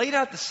it's laid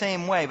out the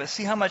same way, but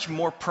see how much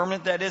more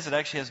permanent that is? It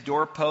actually has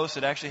doorposts,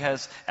 it actually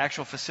has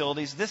actual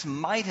facilities. This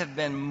might have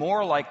been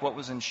more like what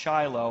was in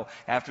Shiloh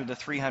after the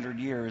 300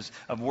 years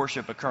of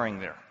worship occurring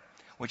there,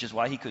 which is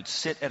why he could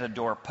sit at a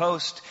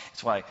doorpost.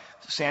 It's why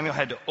Samuel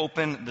had to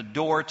open the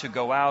door to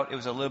go out. It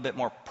was a little bit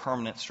more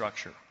permanent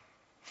structure.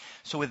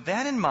 So with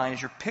that in mind,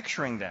 as you're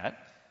picturing that,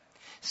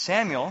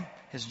 Samuel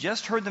has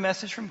just heard the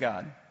message from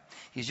God.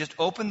 He's just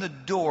opened the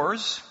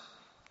doors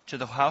to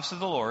the house of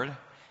the Lord,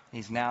 and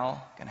he's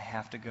now going to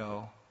have to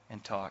go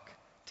and talk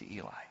to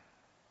Eli.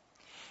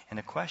 And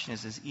the question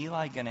is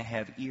Eli going to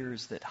have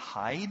ears that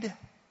hide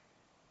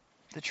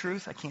the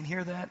truth? I can't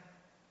hear that.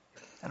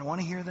 I don't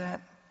want to hear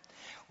that.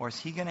 Or is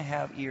he going to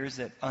have ears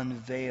that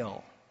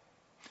unveil,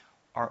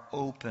 are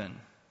open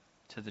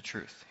to the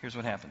truth? Here's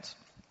what happens.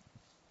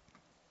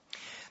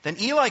 Then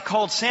Eli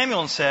called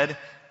Samuel and said,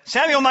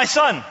 "Samuel, my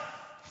son."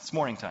 It's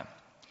morning time.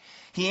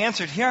 He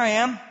answered, "Here I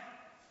am."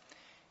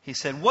 He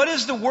said, "What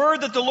is the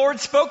word that the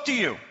Lord spoke to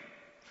you?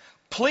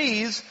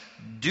 Please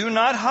do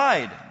not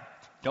hide.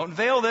 Don't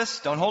veil this.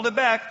 Don't hold it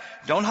back.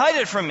 Don't hide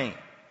it from me.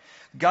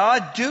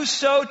 God do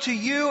so to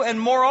you and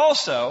more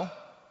also."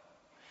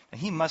 And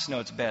he must know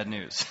it's bad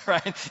news,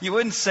 right? You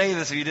wouldn't say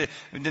this if you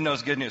didn't know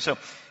it's good news. So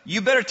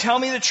you better tell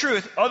me the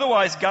truth.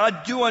 Otherwise,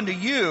 God do unto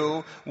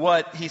you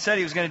what he said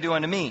he was going to do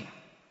unto me.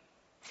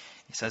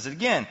 He says it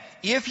again.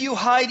 If you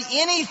hide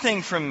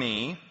anything from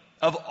me,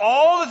 of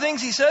all the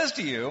things he says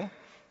to you,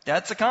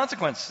 that's the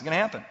consequence. It's going to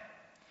happen.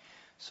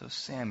 So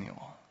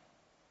Samuel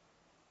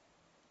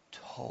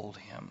told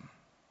him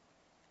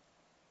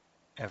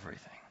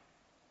everything.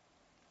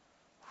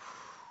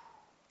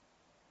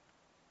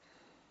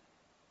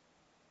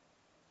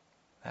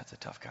 That's a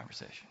tough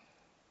conversation.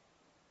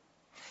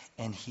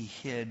 And he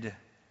hid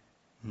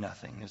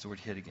nothing. There's the word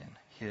hid again.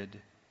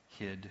 Hid.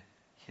 Hid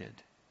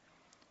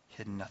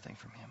nothing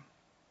from him.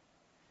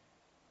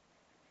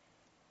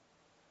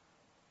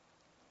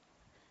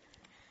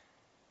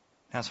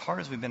 Now, as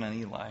hard as we've been on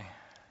Eli,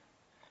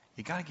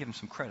 you got to give him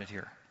some credit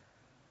here.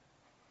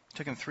 It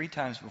took him 3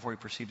 times before he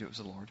perceived it was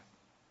the Lord,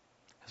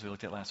 as we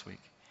looked at last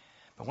week.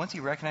 But once he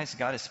recognized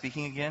God is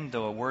speaking again,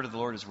 though a word of the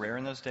Lord is rare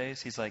in those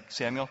days, he's like,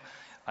 "Samuel,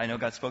 I know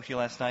God spoke to you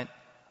last night.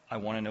 I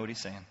want to know what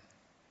he's saying."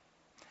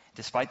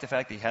 Despite the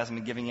fact that he hasn't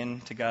been giving in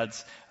to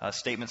God's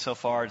statement so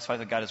far, despite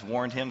that God has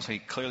warned him, so he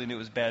clearly knew it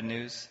was bad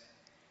news,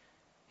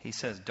 he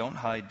says, "Don't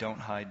hide, don't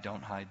hide,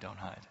 don't hide, don't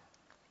hide."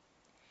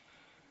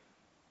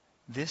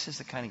 This is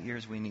the kind of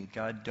ears we need.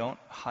 God, don't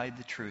hide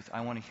the truth.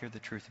 I want to hear the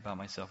truth about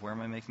myself. Where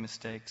am I making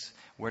mistakes?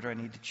 Where do I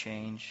need to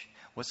change?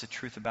 What's the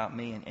truth about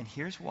me? And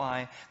here's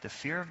why the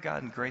fear of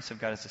God and grace of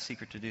God is the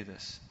secret to do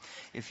this.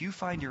 If you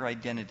find your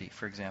identity,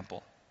 for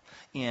example,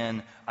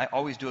 in "I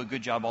always do a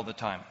good job all the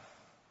time."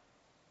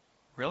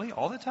 Really?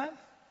 All the time?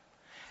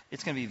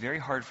 It's going to be very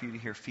hard for you to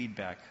hear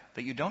feedback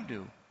that you don't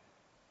do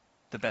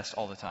the best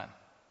all the time.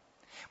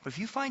 But if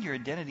you find your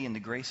identity in the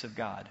grace of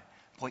God,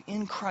 boy,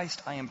 in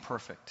Christ I am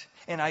perfect.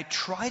 And I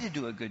try to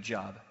do a good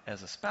job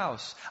as a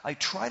spouse. I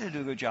try to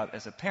do a good job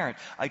as a parent.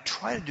 I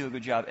try to do a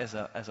good job as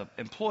an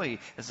employee,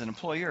 as an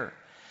employer.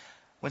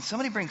 When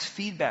somebody brings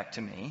feedback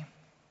to me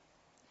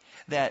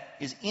that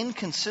is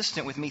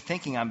inconsistent with me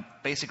thinking I'm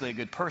basically a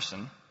good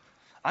person,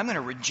 I'm going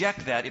to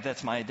reject that if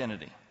that's my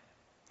identity.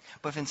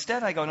 But if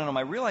instead I go, no,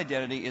 my real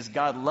identity is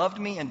God loved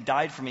me and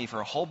died for me for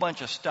a whole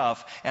bunch of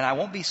stuff, and I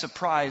won't be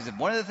surprised if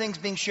one of the things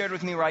being shared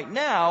with me right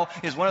now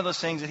is one of those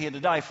things that he had to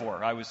die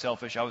for. I was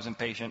selfish, I was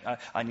impatient,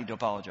 I need to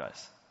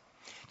apologize.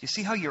 Do you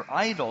see how your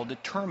idol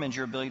determines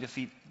your ability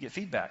to get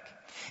feedback?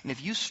 And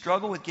if you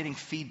struggle with getting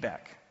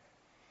feedback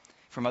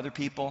from other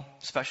people,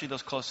 especially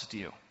those closest to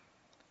you,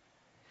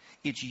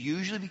 it's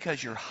usually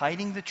because you're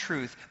hiding the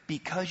truth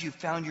because you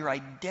found your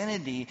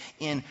identity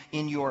in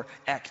your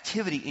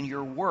activity, in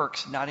your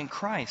works, not in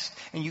Christ.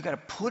 And you've got to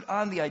put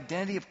on the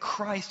identity of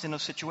Christ in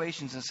those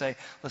situations and say,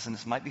 listen,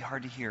 this might be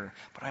hard to hear,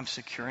 but I'm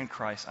secure in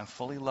Christ. I'm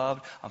fully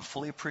loved. I'm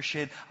fully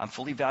appreciated. I'm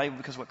fully valuable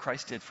because of what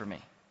Christ did for me.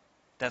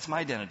 That's my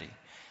identity.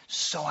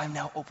 So I'm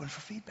now open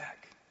for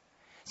feedback.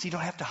 So you don't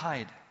have to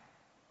hide.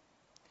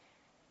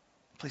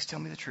 Please tell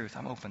me the truth.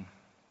 I'm open.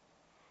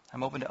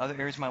 I'm open to other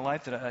areas of my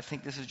life that I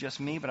think this is just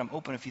me, but I'm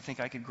open if you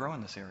think I could grow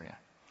in this area.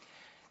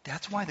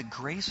 That's why the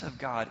grace of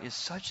God is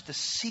such the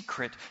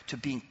secret to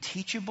being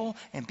teachable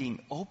and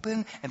being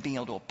open and being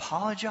able to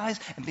apologize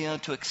and being able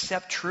to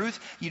accept truth.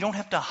 You don't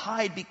have to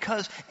hide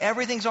because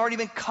everything's already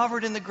been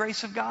covered in the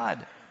grace of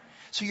God.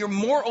 So you're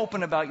more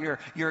open about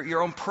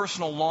your own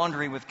personal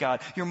laundry with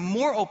God. You're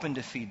more open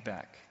to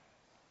feedback.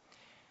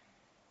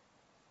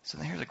 So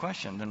then here's a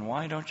question. Then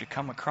why don't you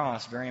come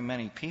across very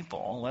many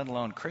people, let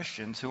alone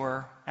Christians, who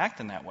are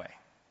acting that way?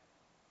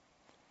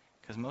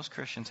 Because most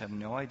Christians have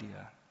no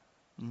idea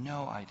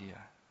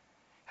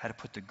how to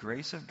put the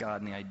grace of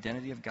God and the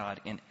identity of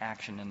God in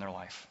action in their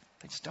life.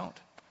 They just don't.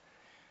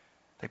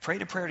 They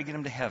prayed a prayer to get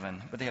them to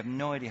heaven, but they have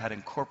no idea how to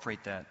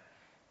incorporate that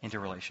into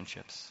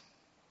relationships,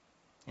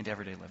 into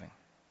everyday living.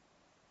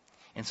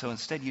 And so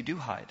instead you do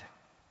hide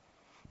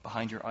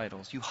behind your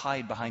idols. You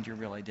hide behind your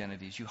real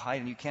identities. You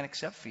hide and you can't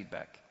accept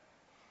feedback.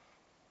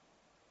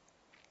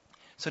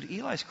 So to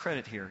Eli's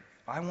credit here,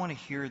 I want to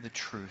hear the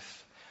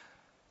truth.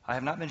 I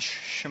have not been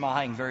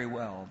shemahing very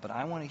well, but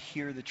I want to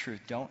hear the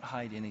truth. Don't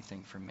hide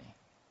anything from me.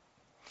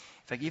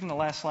 In fact, even the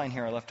last line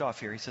here I left off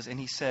here, he says, and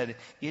he said,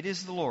 it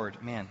is the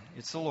Lord. Man,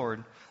 it's the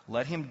Lord.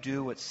 Let him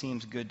do what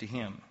seems good to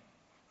him.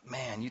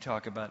 Man, you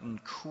talk about an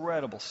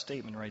incredible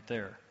statement right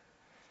there.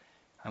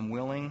 I'm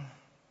willing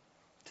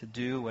to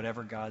do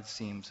whatever God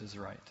seems is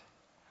right.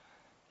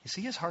 You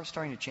see his heart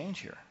starting to change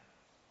here.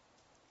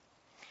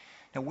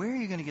 Now, where are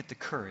you going to get the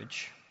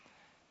courage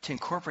to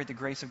incorporate the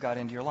grace of God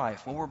into your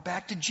life? Well, we're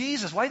back to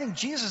Jesus. Why do you think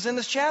Jesus is in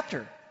this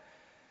chapter?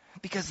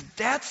 Because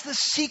that's the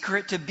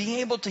secret to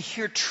being able to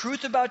hear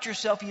truth about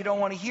yourself you don't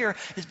want to hear,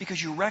 is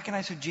because you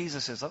recognize who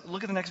Jesus is.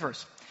 Look at the next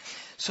verse.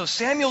 So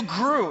Samuel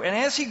grew, and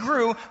as he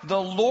grew, the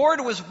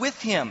Lord was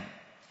with him.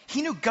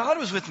 He knew God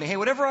was with me. Hey,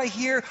 whatever I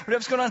hear,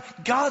 whatever's going on,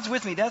 God's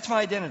with me. That's my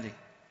identity.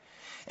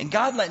 And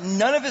God let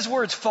none of his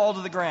words fall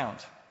to the ground.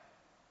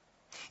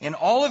 In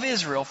all of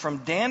Israel, from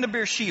Dan to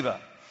Beersheba,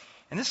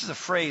 and this is a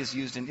phrase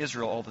used in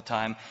Israel all the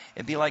time.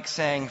 It'd be like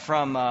saying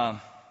from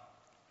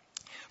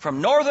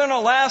northern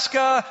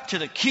Alaska to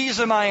the Keys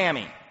of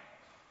Miami.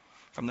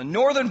 From the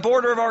northern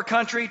border of our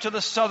country to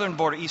the southern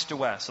border, east to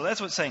west. So that's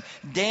what it's saying.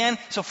 Dan,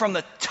 so from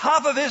the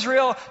top of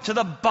Israel to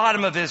the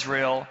bottom of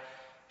Israel,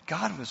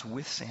 God was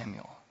with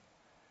Samuel.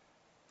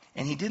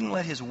 And he didn't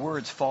let his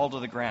words fall to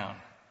the ground.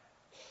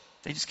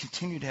 They just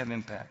continued to have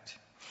impact.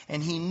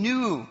 And he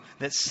knew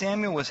that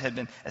Samuel had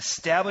been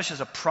established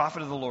as a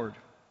prophet of the Lord.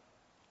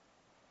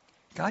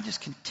 God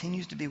just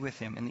continues to be with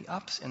him in the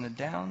ups and the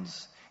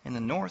downs, in the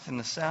north and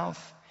the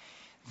south.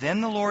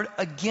 Then the Lord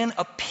again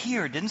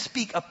appeared, didn't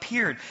speak,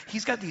 appeared.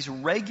 He's got these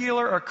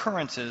regular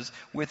occurrences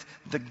with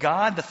the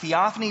God, the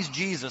theophanies,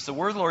 Jesus, the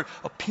word of the Lord,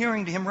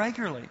 appearing to him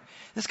regularly.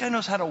 This guy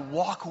knows how to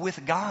walk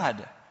with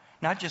God,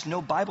 not just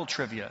know Bible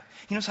trivia.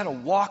 He knows how to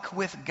walk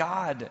with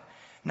God,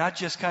 not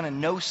just kind of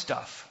know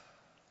stuff.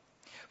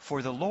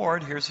 For the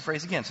Lord, here's the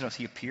phrase again. So notice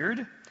he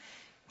appeared.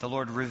 The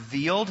Lord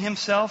revealed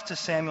himself to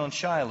Samuel in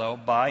Shiloh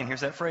by, and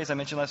here's that phrase I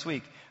mentioned last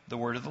week, the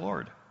word of the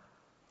Lord.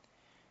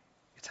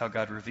 It's how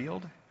God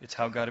revealed. It's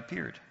how God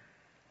appeared.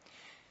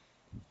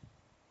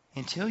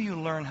 Until you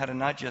learn how to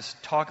not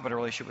just talk about a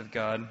relationship with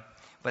God,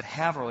 but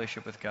have a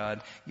relationship with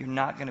God, you're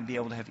not going to be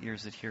able to have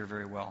ears that hear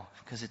very well.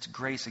 Because it's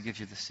grace that gives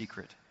you the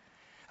secret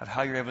of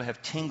how you're able to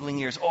have tingling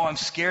ears. Oh, I'm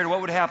scared.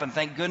 What would happen?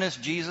 Thank goodness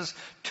Jesus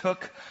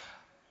took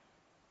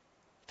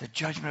the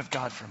judgment of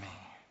God for me.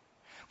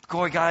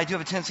 Glory, God, I do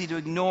have a tendency to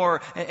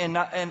ignore and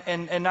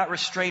not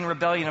restrain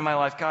rebellion in my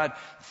life. God,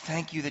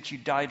 thank you that you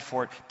died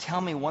for it. Tell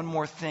me one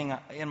more thing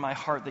in my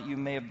heart that you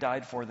may have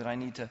died for that I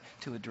need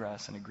to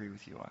address and agree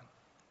with you on.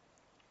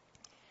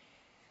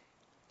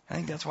 I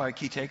think that's why a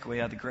key takeaway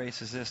out of the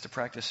grace is this, to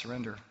practice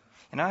surrender.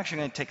 And I'm actually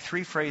going to take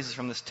 3 phrases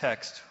from this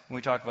text when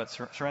we talk about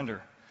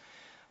surrender.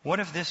 What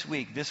if this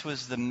week this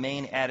was the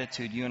main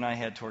attitude you and I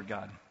had toward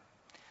God?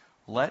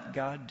 Let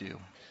God do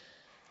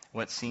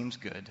what seems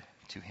good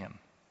to him.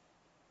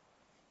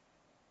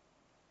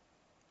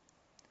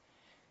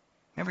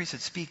 Remember, he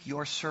said, speak,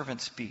 your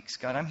servant speaks.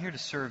 God, I'm here to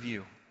serve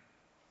you.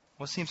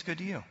 What seems good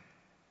to you?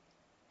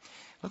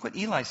 Look what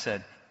Eli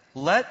said.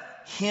 Let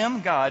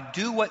him, God,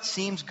 do what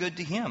seems good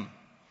to him.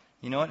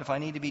 You know what? If I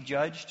need to be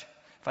judged,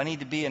 if I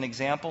need to be an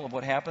example of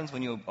what happens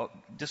when you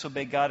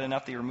disobey God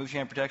enough that He removes your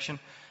hand of protection,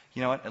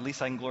 you know what? At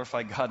least I can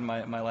glorify God in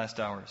my last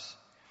hours.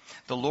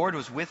 The Lord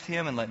was with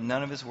him and let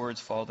none of his words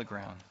fall to the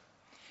ground.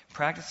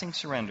 Practicing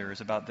surrender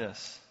is about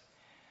this.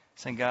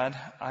 Saying, God,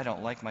 I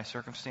don't like my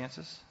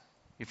circumstances,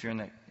 if you're in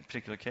that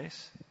particular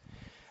case.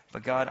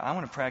 But God, I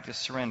want to practice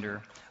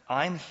surrender.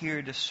 I'm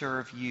here to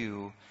serve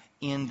you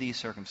in these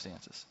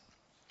circumstances.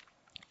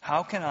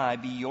 How can I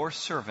be your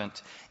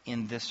servant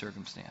in this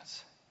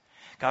circumstance?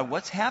 God,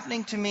 what's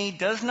happening to me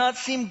does not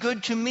seem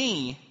good to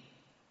me,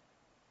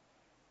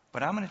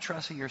 but I'm going to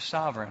trust that you're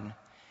sovereign,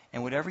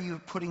 and whatever you're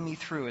putting me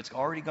through, it's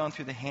already gone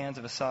through the hands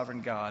of a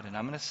sovereign God, and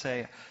I'm going to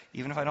say,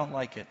 even if I don't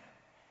like it,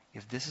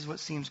 if this is what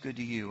seems good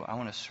to you, I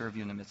want to serve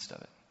you in the midst of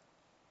it.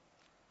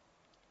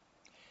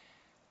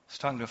 I was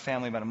talking to a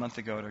family about a month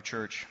ago at our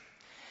church.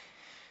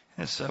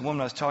 This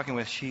woman I was talking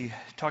with, she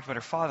talked about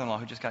her father-in-law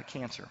who just got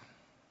cancer.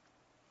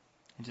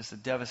 And just the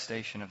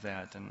devastation of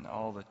that and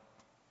all the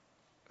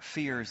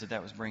fears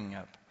that was bringing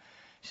up.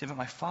 She said, but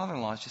my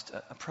father-in-law just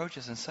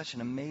approaches in such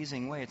an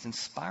amazing way. It's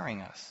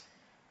inspiring us.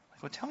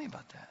 Like, well, tell me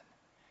about that.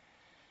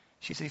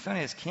 She said, he found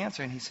he has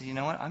cancer, and he said, you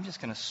know what? I'm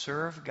just going to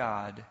serve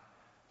God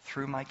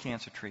through my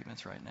cancer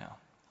treatments right now.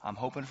 I'm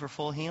hoping for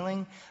full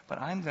healing,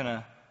 but I'm going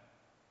to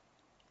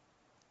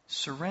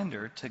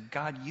surrender to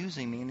God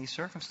using me in these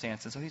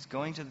circumstances. So he's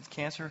going to the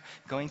cancer,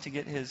 going to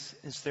get his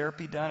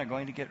therapy done, or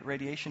going to get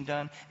radiation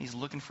done. He's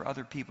looking for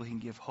other people he can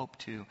give hope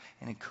to,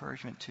 and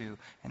encouragement to,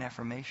 and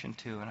affirmation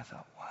to. And I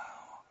thought, wow,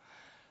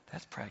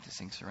 that's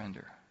practicing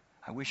surrender.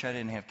 I wish I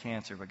didn't have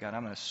cancer, but God,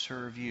 I'm going to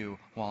serve you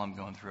while I'm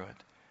going through it.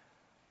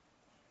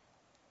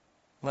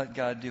 Let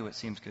God do what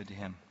seems good to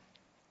him.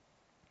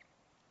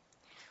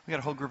 We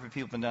got a whole group of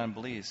people been down in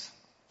Belize.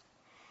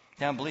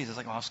 Down in Belize, it's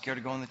like, oh, I'm scared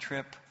to go on the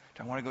trip.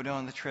 Do I want to go down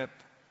on the trip?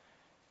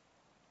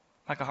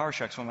 Michael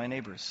Harshak's one of my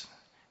neighbors.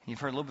 And you've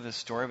heard a little bit of his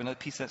story, but another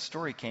piece of that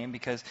story came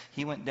because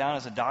he went down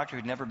as a doctor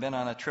who'd never been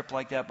on a trip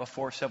like that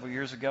before several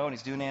years ago, and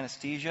he's doing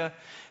anesthesia.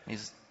 And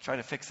he's trying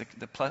to fix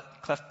the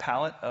cleft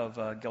palate of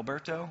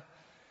Gilberto.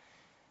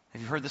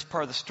 If you've heard this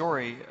part of the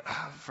story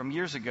from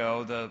years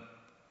ago,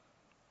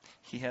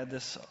 he had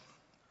this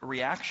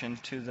reaction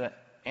to the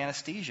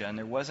anesthesia, and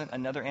there wasn't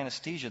another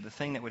anesthesia, the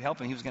thing that would help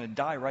him. He was going to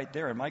die right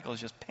there, and Michael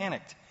was just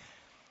panicked.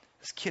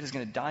 This kid is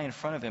going to die in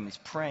front of him. He's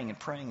praying and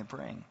praying and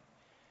praying.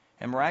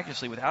 And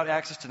miraculously, without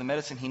access to the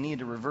medicine he needed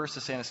to reverse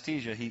this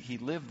anesthesia, he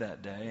lived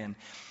that day.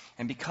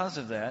 And because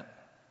of that,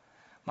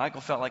 Michael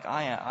felt like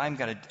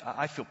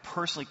I feel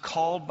personally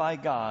called by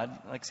God,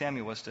 like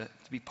Samuel was, to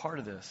be part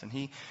of this. And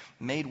he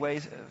made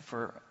ways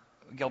for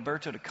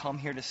Gilberto to come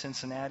here to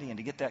Cincinnati and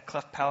to get that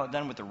cleft palate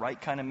done with the right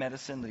kind of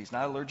medicine that he's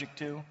not allergic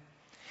to.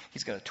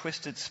 He's got a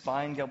twisted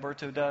spine,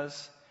 Gilberto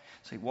does.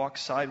 So he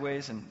walks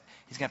sideways, and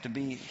he's going to have to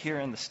be here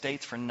in the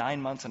States for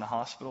 9 months in a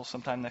hospital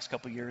sometime next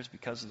couple of years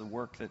because of the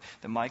work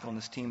that Michael and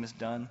his team has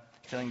done.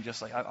 Feeling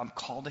just like, I'm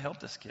called to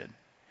help this kid.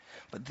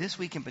 But this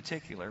week in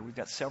particular, we've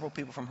got several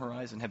people from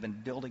Horizon have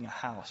been building a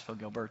house for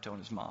Gilberto and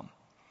his mom.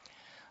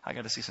 I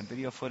got to see some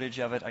video footage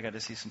of it. I got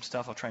to see some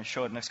stuff. I'll try and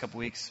show it in the next couple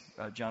of weeks.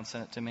 John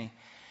sent it to me.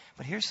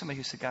 But here's somebody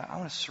who said, God, I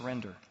want to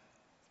surrender.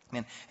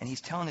 Man, and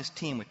he's telling his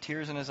team with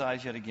tears in his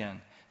eyes yet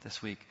again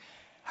this week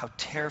how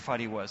terrified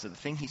he was that the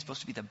thing he's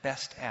supposed to be the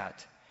best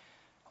at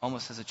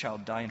almost has a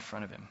child die in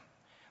front of him.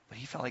 But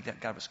he felt like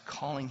that God was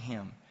calling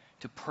him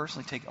to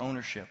personally take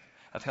ownership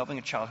of helping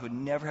a child who would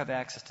never have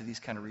access to these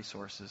kind of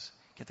resources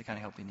get the kind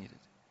of help he needed.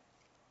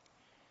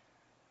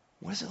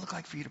 What does it look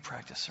like for you to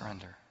practice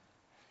surrender?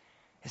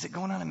 Is it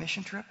going on a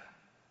mission trip?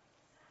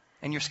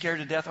 And you're scared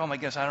to death? Oh my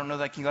gosh, I don't know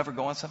that. Can you ever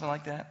go on something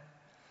like that?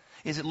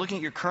 Is it looking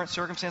at your current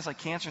circumstance like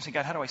cancer and saying,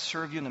 God, how do I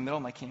serve you in the middle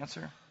of my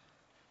cancer?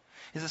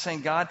 Is it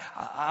saying, God,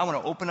 I want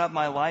to open up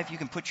my life. You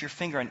can put your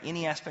finger on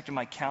any aspect of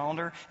my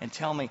calendar and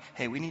tell me,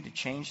 hey, we need to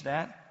change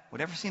that.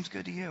 Whatever seems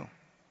good to you.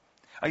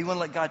 Are you want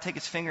to let God take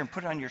his finger and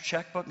put it on your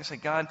checkbook and say,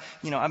 God,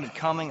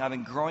 I've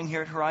been growing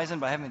here at Horizon,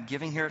 but I haven't been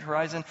giving here at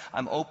Horizon.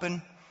 I'm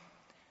open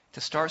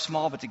to start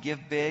small, but to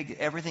give big.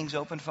 Everything's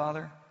open,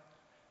 Father.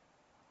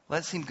 Let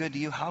it seem good to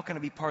you. How can I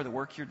be part of the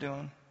work you're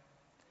doing?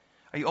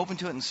 Are you open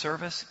to it in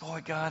service?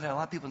 Boy, God, a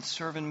lot of people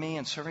serving me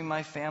and serving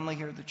my family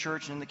here at the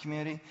church and in the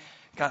community.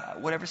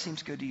 God, whatever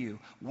seems good to you.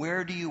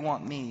 Where do you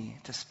want me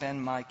to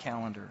spend my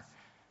calendar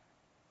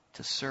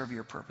to serve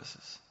your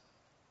purposes?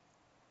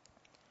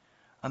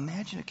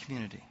 Imagine a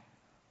community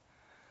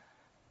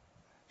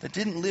that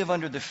didn't live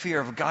under the fear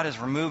of God has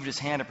removed his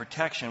hand of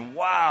protection.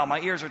 Wow, my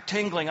ears are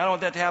tingling. I don't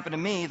want that to happen to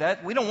me.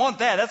 We don't want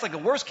that. That's like a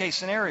worst case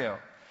scenario.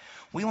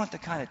 We want the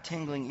kind of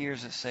tingling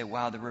ears that say,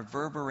 wow, the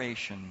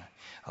reverberation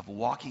of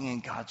walking in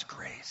God's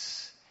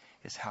grace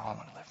is how I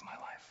want to live my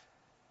life.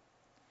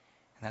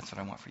 And that's what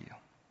I want for you.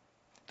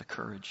 The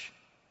courage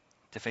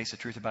to face the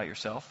truth about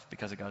yourself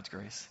because of God's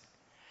grace.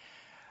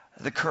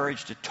 The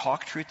courage to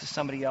talk truth to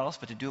somebody else,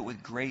 but to do it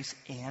with grace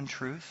and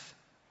truth.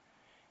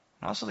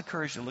 And also the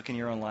courage to look in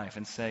your own life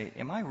and say,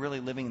 am I really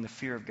living in the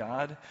fear of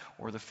God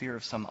or the fear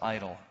of some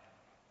idol?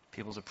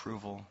 People's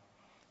approval,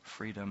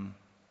 freedom,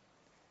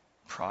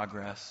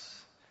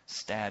 progress,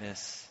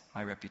 status,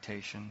 my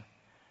reputation.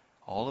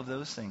 All of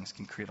those things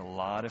can create a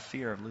lot of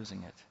fear of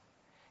losing it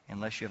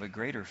unless you have a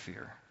greater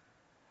fear,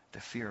 the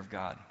fear of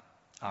God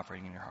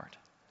operating in your heart.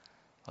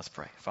 Let's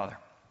pray. Father,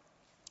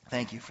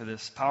 thank you for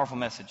this powerful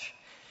message,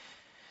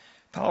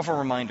 powerful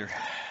reminder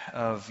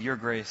of your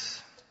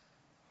grace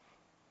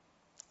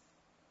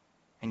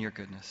and your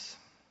goodness.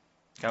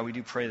 God, we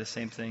do pray the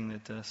same thing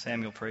that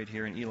Samuel prayed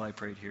here and Eli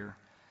prayed here.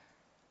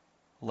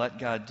 Let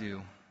God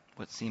do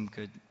what seems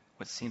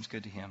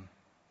good to him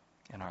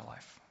in our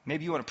life.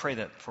 Maybe you want to pray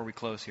that before we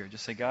close here.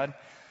 Just say, God,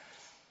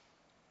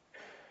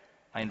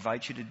 I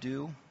invite you to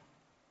do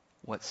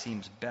what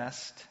seems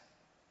best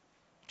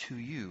to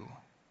you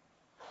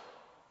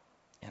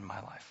in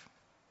my life.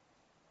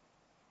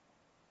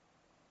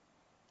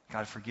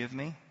 God, forgive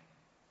me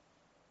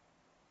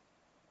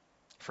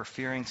for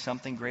fearing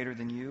something greater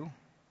than you.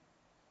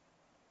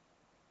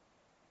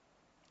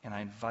 And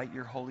I invite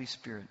your Holy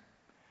Spirit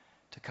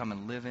to come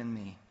and live in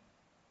me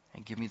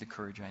and give me the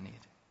courage I need.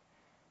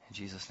 In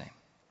Jesus' name,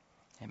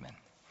 amen.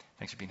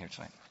 Thanks for being here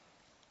tonight.